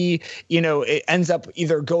he, you know, it ends up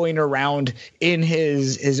either going around in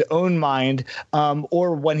his own mind,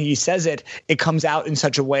 or when he says it, it comes out in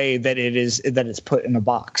such a way that it's put in a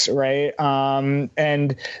box, right?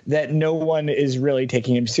 And that no one is really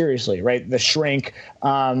taking him seriously, right? The shrink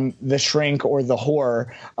or the whore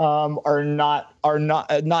are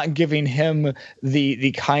not giving him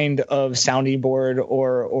the kind of sounding board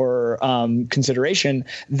or consideration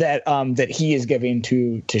that he is giving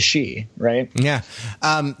to she, right? Yeah.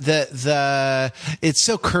 It's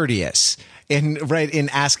so courteous in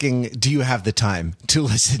asking, do you have the time to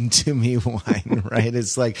listen to me whine? Right.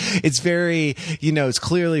 It's like, it's very, you know, it's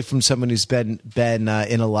clearly from someone who's been in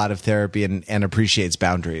a lot of therapy and appreciates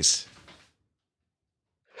boundaries.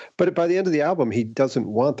 But by the end of the album, he doesn't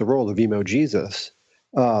want the role of emo Jesus.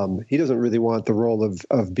 He doesn't really want the role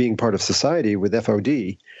of being part of society with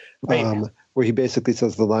FOD, right. Where he basically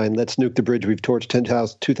says the line, "Let's nuke the bridge we've torched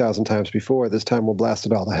 2,000 times before. This time we'll blast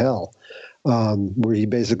it all to hell." Where he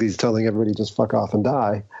basically is telling everybody just fuck off and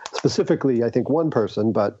die. Specifically, I think one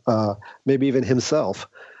person, but maybe even himself.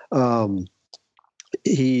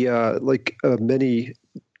 He, many,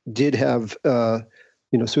 did have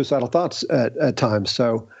suicidal thoughts at times.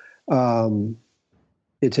 So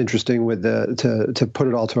it's interesting with to put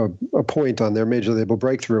it all to a point on their major label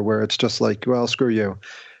breakthrough, where it's just like, well, screw you.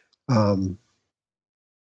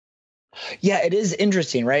 Yeah, it is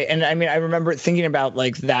interesting, right? And I mean, I remember thinking about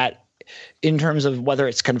like that in terms of whether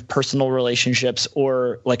it's kind of personal relationships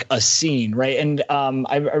or like a scene, right? And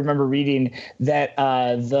I remember reading that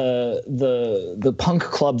the punk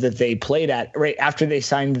club that they played at right after they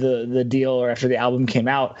signed the deal or after the album came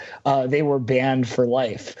out, they were banned for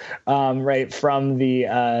life, right, from the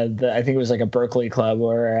I think it was like a Berkeley club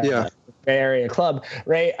or Bay Area club,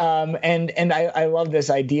 right? And I love this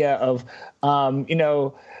idea of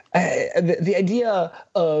the idea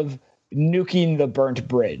of nuking the burnt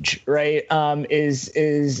bridge, right,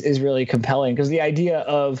 is really compelling, because the idea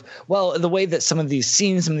of, well, the way that some of these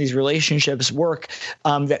scenes, some of these relationships work,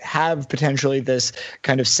 that have potentially this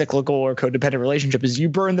kind of cyclical or codependent relationship, is you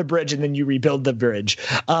burn the bridge and then you rebuild the bridge.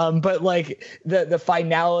 But like the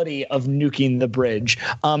finality of nuking the bridge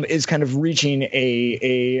is kind of reaching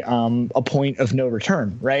a point of no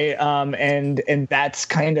return, right? And that's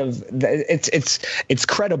kind of, it's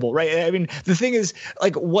credible, right? I mean, the thing is,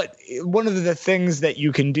 like, one of the things that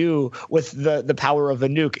you can do with the power of a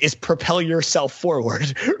nuke is propel yourself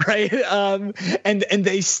forward, right? And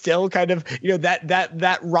they still kind of,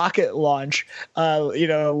 that rocket launch,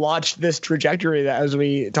 launched this trajectory that, as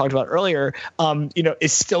we talked about earlier,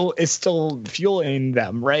 is still fueling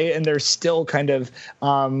them, right? And they're still kind of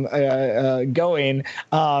going,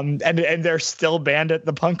 and they're still banned at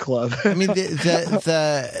the punk club. I mean,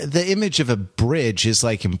 the image of a bridge is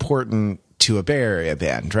like important to a Bay Area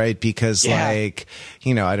band, right? Because like,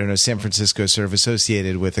 I don't know, San Francisco is sort of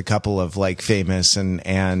associated with a couple of like famous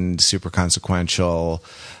and super consequential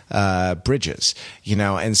bridges,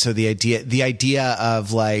 and so the idea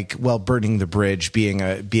of like, well, burning the bridge being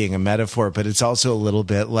a metaphor, but it's also a little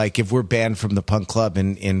bit like, if we're banned from the punk club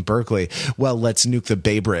in Berkeley, well, let's nuke the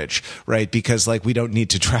Bay Bridge, right? Because like, we don't need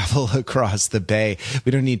to travel across the Bay,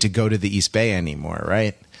 we don't need to go to the East Bay anymore,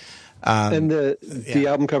 right? And the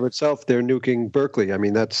album cover itself, they're nuking Berkeley. I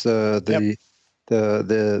mean, that's the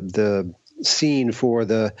scene for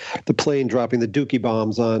the plane dropping the Dookie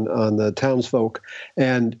bombs on the townsfolk.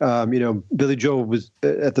 And Billy Joel was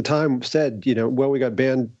at the time said, well, we got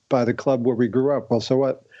banned by the club where we grew up. Well, so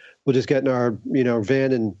what? We'll just get in our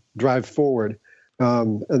van and drive forward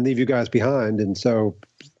and leave you guys behind. And so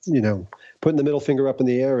putting the middle finger up in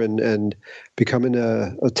the air and becoming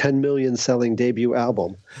a 10 million selling debut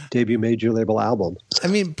major label album. I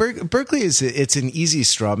mean, Berkeley it's an easy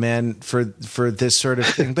straw man for this sort of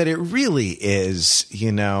thing, but it really is,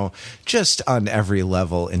 just on every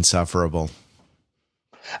level insufferable.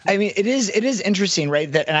 I mean, it is interesting,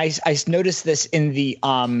 right? That, and I noticed this in the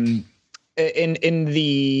in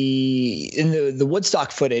the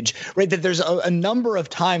Woodstock footage, right, that there's a number of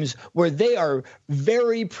times where they are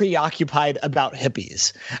very preoccupied about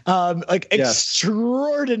hippies,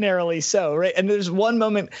 extraordinarily so, right? And there's one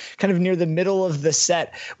moment kind of near the middle of the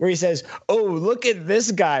set where he says, "Oh, look at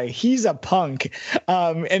this guy, he's a punk,"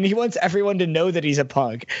 and he wants everyone to know that he's a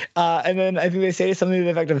punk. And then I think they say something to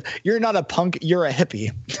the effect of, "You're not a punk, you're a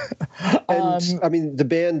hippie." And I mean, the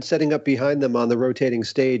band setting up behind them on the rotating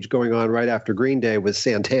stage going on right after Green Day was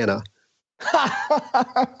Santana.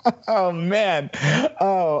 Oh man.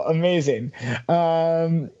 Oh, amazing.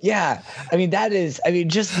 Yeah. I mean, that is, I mean,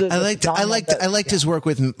 just the, I liked his work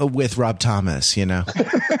with Rob Thomas, Right.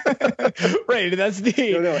 That's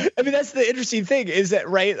that's the interesting thing, is that,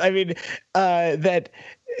 right? I mean, that,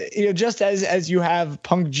 just as you have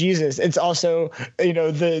punk Jesus, it's also,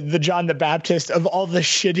 the John the Baptist of all the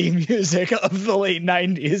shitty music of the late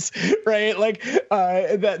 90s, right? Like,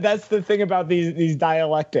 that's the thing about these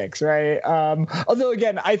dialectics, right? Although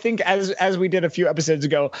again, I think as we did a few episodes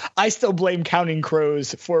ago, I still blame Counting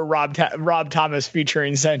Crows for Rob Thomas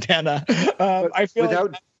featuring Santana. I feel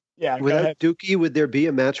without Dookie, would there be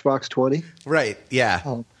a Matchbox 20? Right. Yeah.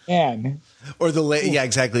 Oh man. Or the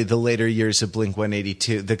later years of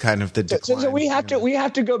Blink-182, the kind of the decline. So we have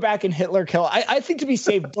to go back and Hitler Kill. I think to be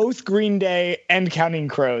safe, both Green Day and Counting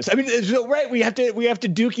Crows. I mean, right? We have to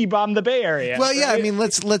Dookie bomb the Bay Area. Well, yeah. Right? I mean,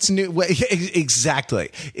 let's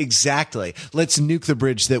exactly. Let's nuke the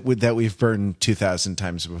bridge that we've burned 2,000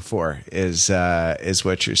 times before. Is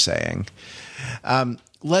what you're saying.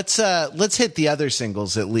 Let's hit the other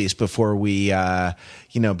singles at least before we punk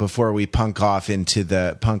off into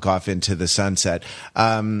the sunset.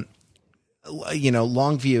 Longview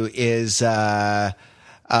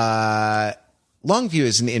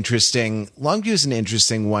is an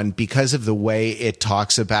interesting one because of the way it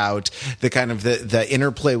talks about the kind of the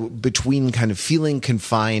interplay between kind of feeling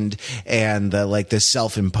confined and the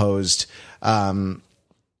self-imposed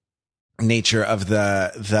nature of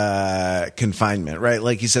the confinement, right?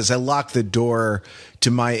 Like he says, I locked the door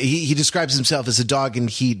to my, he describes himself as a dog in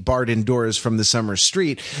heat barred indoors from the summer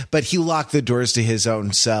street, but he locked the doors to his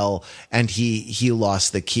own cell and he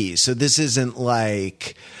lost the key. So this isn't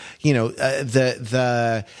like,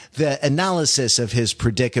 the analysis of his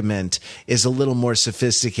predicament is a little more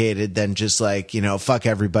sophisticated than just like, fuck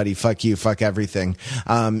everybody, fuck you, fuck everything.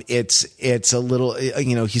 It's a little,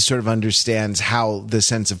 he sort of understands how the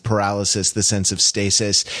sense of paralysis, the sense of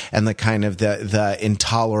stasis, and the kind of the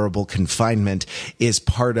intolerable confinement is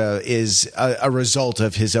a result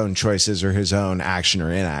of his own choices or his own action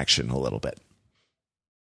or inaction a little bit.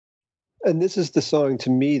 And this is the song to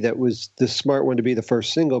me that was the smart one to be the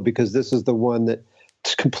first single, because this is the one that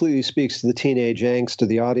completely speaks to the teenage angst of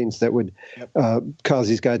the audience that would cause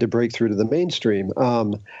these guys to break through to the mainstream.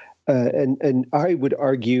 And I would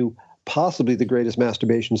argue possibly the greatest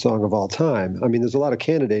masturbation song of all time. I mean, there's a lot of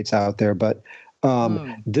candidates out there, but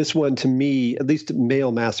this one, to me, at least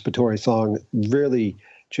male masturbatory song, really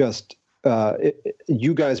just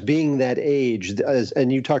you guys being that age,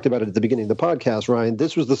 and you talked about it at the beginning of the podcast, Ryan,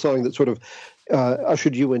 this was the song that sort of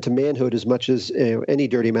ushered you into manhood as much as any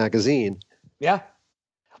Dirty magazine. Yeah.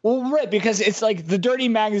 Well, right, because it's like the Dirty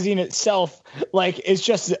magazine itself, like it's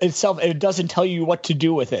just itself, it doesn't tell you what to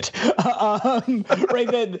do with it.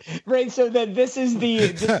 Right. So then this is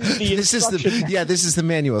the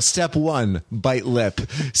manual. Step 1, bite lip.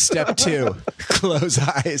 Step 2, close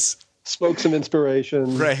eyes. Spoke some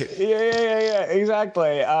inspiration. Right. Yeah.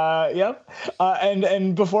 Exactly. Yep.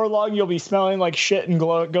 And before long, you'll be smelling like shit and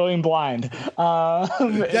going blind.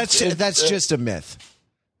 That's just a myth.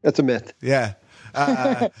 That's a myth. Yeah.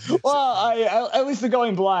 Well, at least the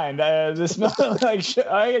going blind. The smell like shit.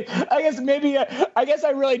 I guess I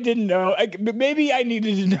really didn't know. Maybe I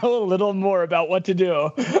needed to know a little more about what to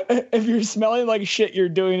do. If you're smelling like shit, you're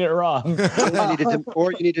doing it wrong.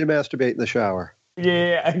 Or you needed to masturbate in the shower.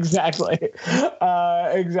 Yeah, exactly.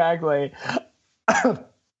 Exactly. Yeah.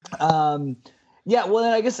 Well,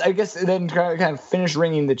 then I guess then kind of finish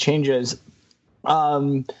ringing the changes.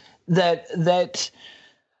 That.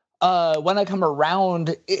 When I Come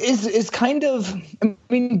Around is kind of, I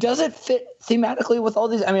mean, does it fit thematically with all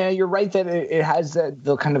these? I mean, you're right that it has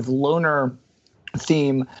the kind of loner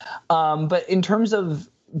theme, but in terms of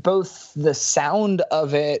both the sound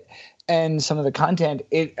of it and some of the content,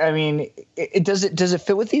 does it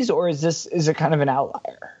fit with these, or is it kind of an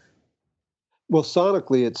outlier? Well,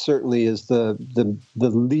 sonically, it certainly is the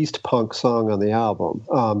least punk song on the album,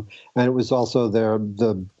 and it was also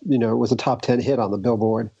it was a top 10 hit on the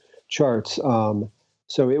Billboard charts.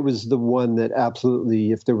 So it was the one that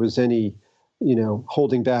absolutely, if there was any,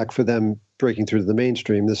 holding back for them breaking through to the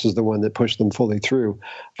mainstream, this is the one that pushed them fully through.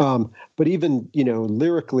 But even,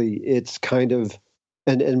 lyrically, it's kind of,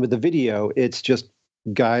 and with the video, it's just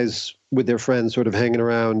guys with their friends sort of hanging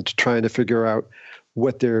around trying to figure out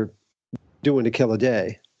what they're doing to kill a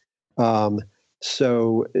day.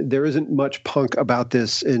 So there isn't much punk about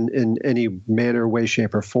this in any manner, way,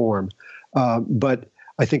 shape, or form. But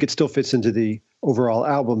I think it still fits into the overall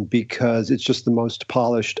album because it's just the most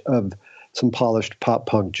polished of some polished pop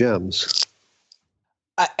punk gems.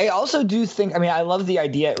 I also do think, I love the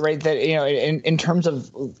idea, right, that, in terms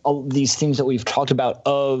of all these themes that we've talked about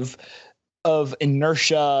of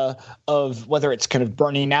inertia, of whether it's kind of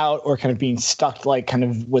burning out or kind of being stuck, like kind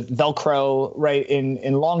of with Velcro, right, in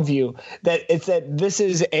Longview, that it's that this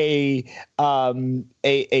is a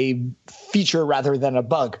feature rather than a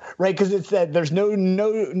bug, right? Because it's that there's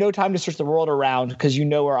no time to search the world around because you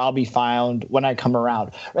know where I'll be found when I come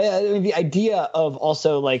around, right? I mean, the idea of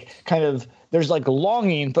also like kind of there's like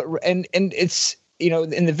longing, but and it's,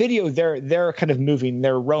 in the video, they're kind of moving,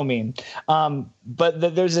 they're roaming.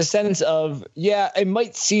 But there's a sense of, it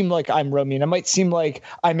might seem like I'm roaming. It might seem like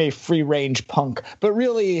I'm a free range punk, but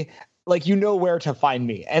really, like, where to find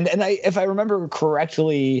me. And if I remember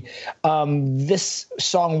correctly, this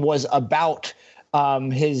song was about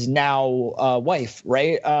his now wife,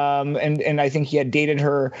 right? And I think he had dated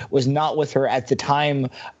her, was not with her at the time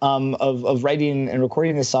of writing and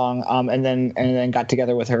recording the song, and then got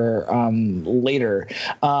together with her later.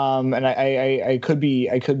 And I could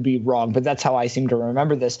be wrong, but that's how I seem to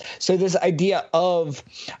remember this. So this idea of,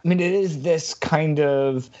 it is this kind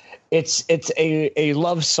of, it's a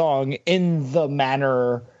love song in the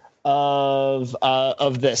manner of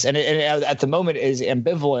this, and it at the moment is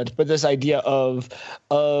ambivalent, but this idea of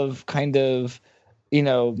kind of,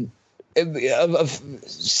 of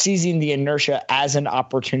seizing the inertia as an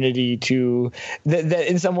opportunity to that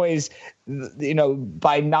in some ways,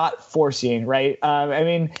 by not forcing, right?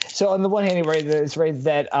 So on the one hand, it's right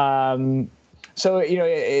that so,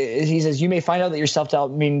 he says, you may find out that your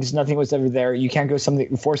self-doubt means nothing was ever there. You can't go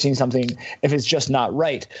forcing something if it's just not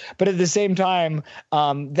right. But at the same time,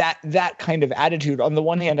 that kind of attitude, on the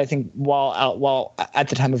one hand, I think while at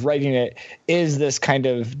the time of writing it, is this kind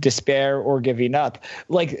of despair or giving up.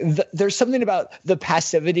 Like there's something about the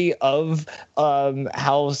passivity of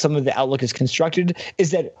how some of the outlook is constructed,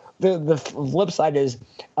 is that the flip side is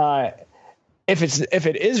if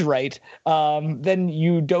it is right, then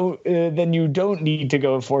you don't need to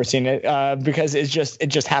go forcing it, because it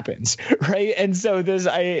just happens, right? And so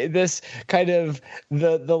this kind of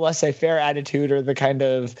the laissez-faire attitude, or the kind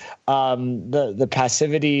of the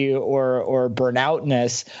passivity or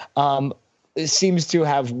burnoutness, it seems to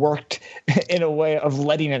have worked in a way of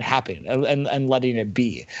letting it happen and letting it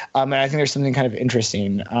be. And I think there's something kind of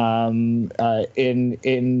interesting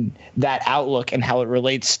in that outlook and how it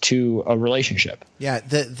relates to a relationship. Yeah,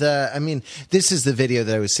 I mean, this is the video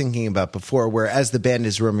that I was thinking about before, where as the band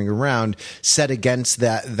is roaming around, set against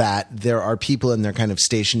that there are people in their kind of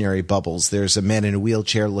stationary bubbles. There's a man in a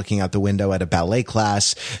wheelchair looking out the window at a ballet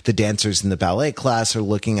class. The dancers in the ballet class are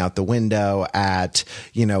looking out the window at,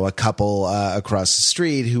 a couple across the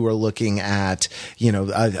street who are looking at,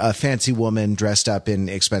 a fancy woman dressed up in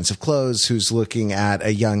expensive clothes who's looking at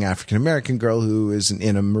a young African-American girl who is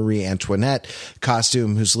in a Marie Antoinette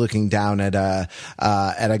costume, who's looking down at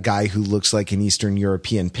a guy who looks like an Eastern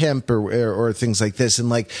European pimp or things like this.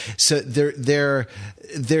 And so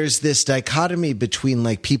there's this dichotomy between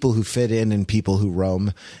people who fit in and people who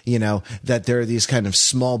roam, that there are these kind of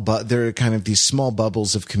these small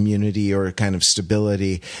bubbles of community or kind of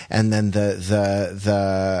stability. And then the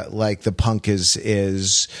punk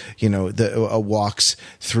is walks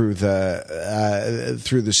through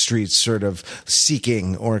the streets sort of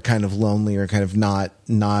seeking, or kind of lonely, or kind of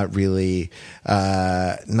not really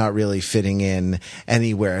fitting in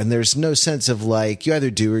anywhere. And there's no sense of you either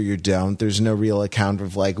do or you don't. There's no real account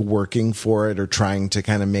of working for it or trying to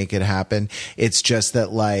kind of make it happen. It's just that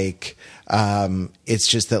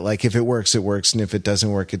if it works, it works, and if it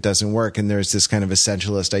doesn't work, it doesn't work. And there's this kind of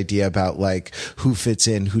essentialist idea about who fits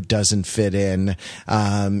in, who doesn't fit in.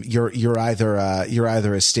 You're either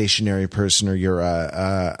a stationary person or you're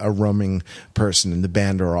a roaming person, and the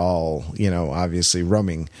band are all obviously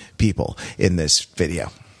roaming people in this video.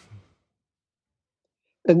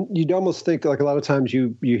 And you'd almost think, a lot of times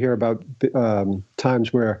you hear about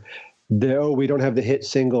times where we don't have the hit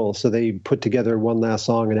single, so they put together one last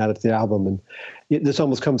song and add it to the album. And this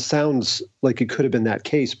almost sounds like it could have been that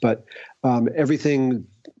case, but everything,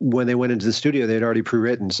 when they went into the studio, they had already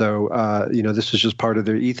pre-written. So, this was just part of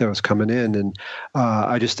their ethos coming in. And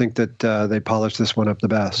I just think that they polished this one up the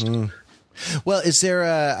best. Mm. Well, is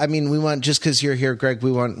there we want, just because you're here, Greg,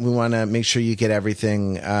 we want to make sure you get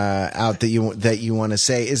everything out that you want to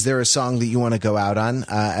say. Is there a song that you want to go out on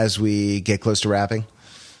as we get close to wrapping?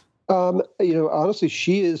 Honestly,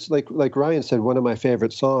 she is, like Ryan said, one of my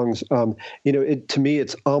favorite songs. To me,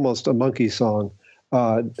 it's almost a Monkey song.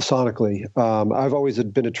 Sonically, I've always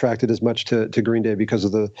been attracted as much to Green Day because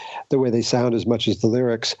of the way they sound as much as the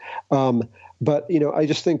lyrics. But I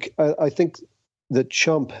just think I think that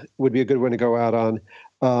Chump would be a good one to go out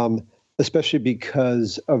on, especially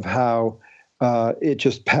because of how it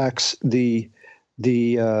just packs the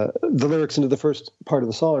lyrics into the first part of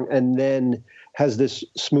the song, and then has this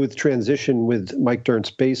smooth transition with Mike Dirnt's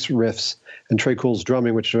bass riffs and Tré Cool's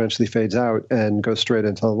drumming, which eventually fades out and goes straight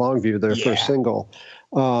into Longview, their first single.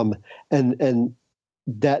 And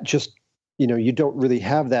that just, you don't really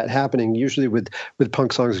have that happening usually with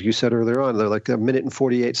punk songs, like you said earlier on. They're like a minute and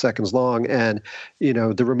 48 seconds long, and the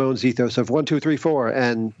Ramones ethos of 1, 2, 3, 4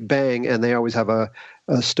 and bang, and they always have a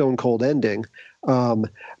stone cold ending.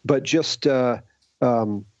 But just I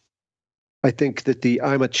think that the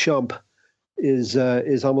 "I'm a Chump" is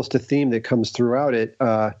almost a theme that comes throughout it.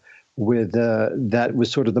 With that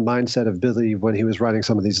was sort of the mindset of Billy when he was writing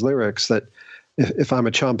some of these lyrics, that if I'm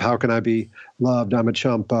a chump, how can I be loved? I'm a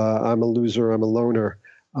chump. I'm a loser. I'm a loner.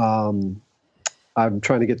 I'm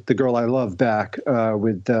trying to get the girl I love back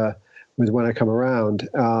with When I Come Around.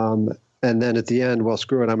 And then at the end, well,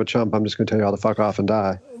 screw it, I'm a chump. I'm just going to tell you all to fuck off and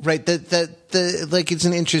die. Right. It's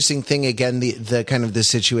an interesting thing. Again, the kind of the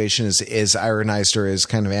situation is ironized or is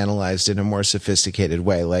kind of analyzed in a more sophisticated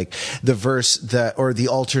way. Like the verse, or the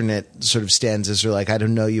alternate sort of stanzas are I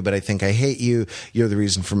don't know you, but I think I hate you. You're the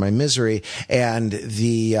reason for my misery. And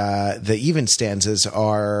the even stanzas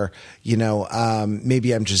are,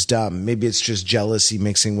 maybe I'm just dumb. Maybe it's just jealousy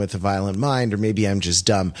mixing with a violent mind, or maybe I'm just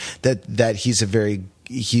dumb. That he's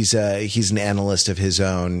an analyst of his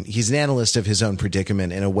own. He's an analyst of his own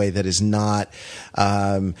predicament in a way that is not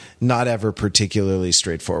ever particularly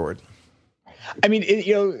straightforward. I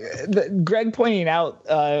mean, Greg pointing out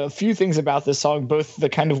a few things about this song, both the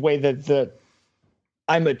kind of way that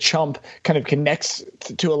I'm a Chump kind of connects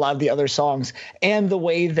to a lot of the other songs, and the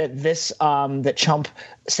way that this that Chump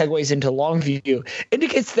segues into Longview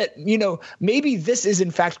indicates that, you know, maybe this is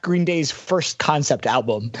in fact Green Day's first concept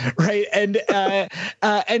album, right? And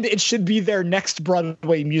it should be their next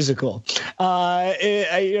Broadway musical,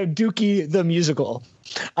 Dookie the musical.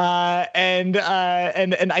 And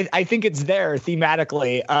I think it's there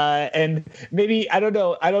thematically, and maybe I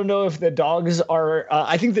don't know if the dogs are.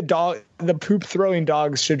 I think the poop throwing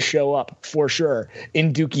dogs should show up for sure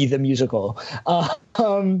in Dookie the musical,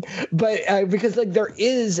 but because like there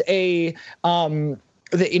is a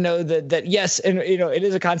that yes, and it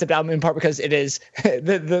is a concept album in part because it is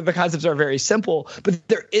the concepts are very simple, but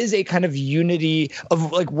there is a kind of unity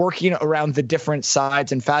of like working around the different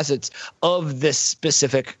sides and facets of this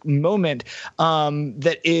specific moment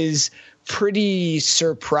that is pretty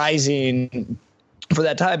surprising for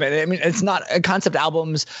that time. I mean, it's not concept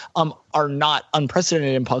albums are not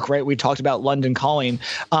unprecedented in punk, right? We talked about London Calling,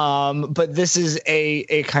 but this is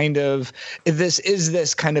a kind of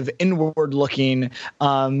this kind of inward looking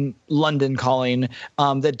London Calling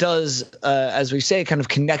that does, as we say, kind of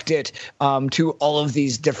connect it to all of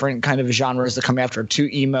these different kind of genres that come after,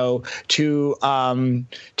 to emo, to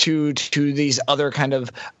these other kind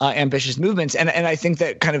of ambitious movements, and I think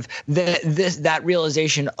that kind of that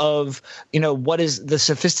realization of what is the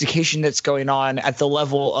sophistication that's going on at the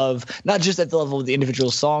level of, not just at the level of the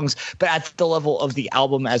individual songs, but at the level of the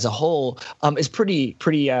album as a whole, is pretty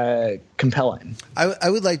compelling. I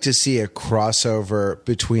would like to see a crossover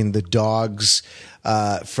between the dogs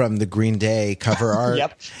from the Green Day cover art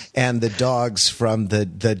Yep. and the dogs from the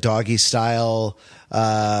Doggy Style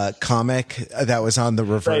comic that was on the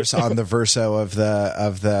reverse Right. on the verso of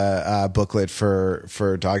the booklet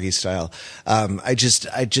for Doggy Style. I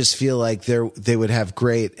just feel like they would have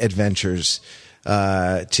great adventures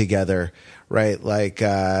together. Right, like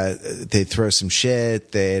they'd throw some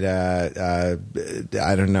shit. They'd I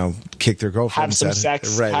don't know, kick their girlfriends. Have some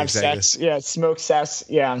sex. Right, have exactly. sex. Yeah, smoke cess.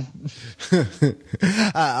 Yeah.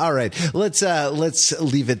 All right, let's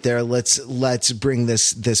leave it there. Let's bring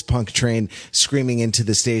this punk train screaming into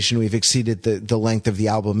the station. We've exceeded the length of the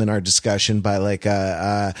album in our discussion by like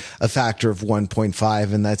a factor of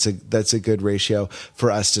 1.5, and that's a good ratio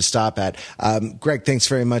for us to stop at. Greg, thanks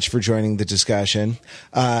very much for joining the discussion.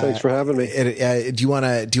 Thanks for having me. Do you want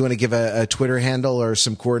to give a Twitter handle or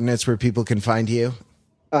some coordinates where people can find you?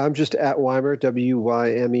 I'm just at Weimer,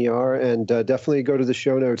 Wymer, and definitely go to the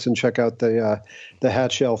show notes and check out the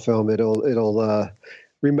Hatshell film. It'll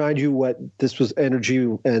remind you what this was energy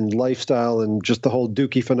and lifestyle and just the whole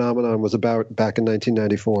Dookie phenomenon was about back in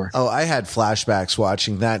 1994. Oh, I had flashbacks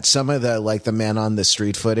watching that. Some of the man on the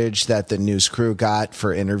street footage that the news crew got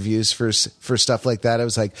for interviews for stuff like that. I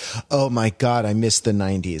was like, oh my God, I missed the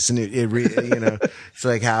 90s. And it's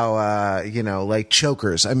like how, like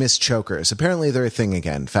chokers. I miss chokers. Apparently they're a thing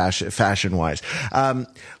again, fashion wise.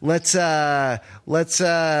 Let's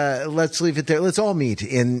leave it there. Let's all meet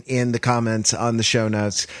in the comments on the show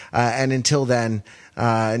notes. And until then,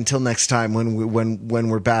 until next time when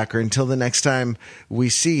we're back, or until the next time we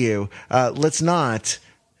see you, let's not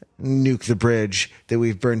nuke the bridge that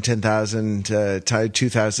we've burned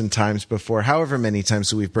 2,000 times before. However many times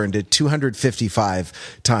that we've burned it, 255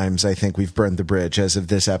 times I think we've burned the bridge as of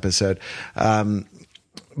this episode.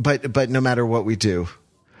 But no matter what we do,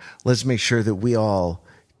 let's make sure that we all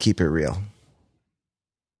keep it real.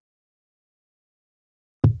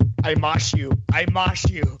 I mosh you. I mosh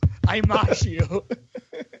you. I mosh you.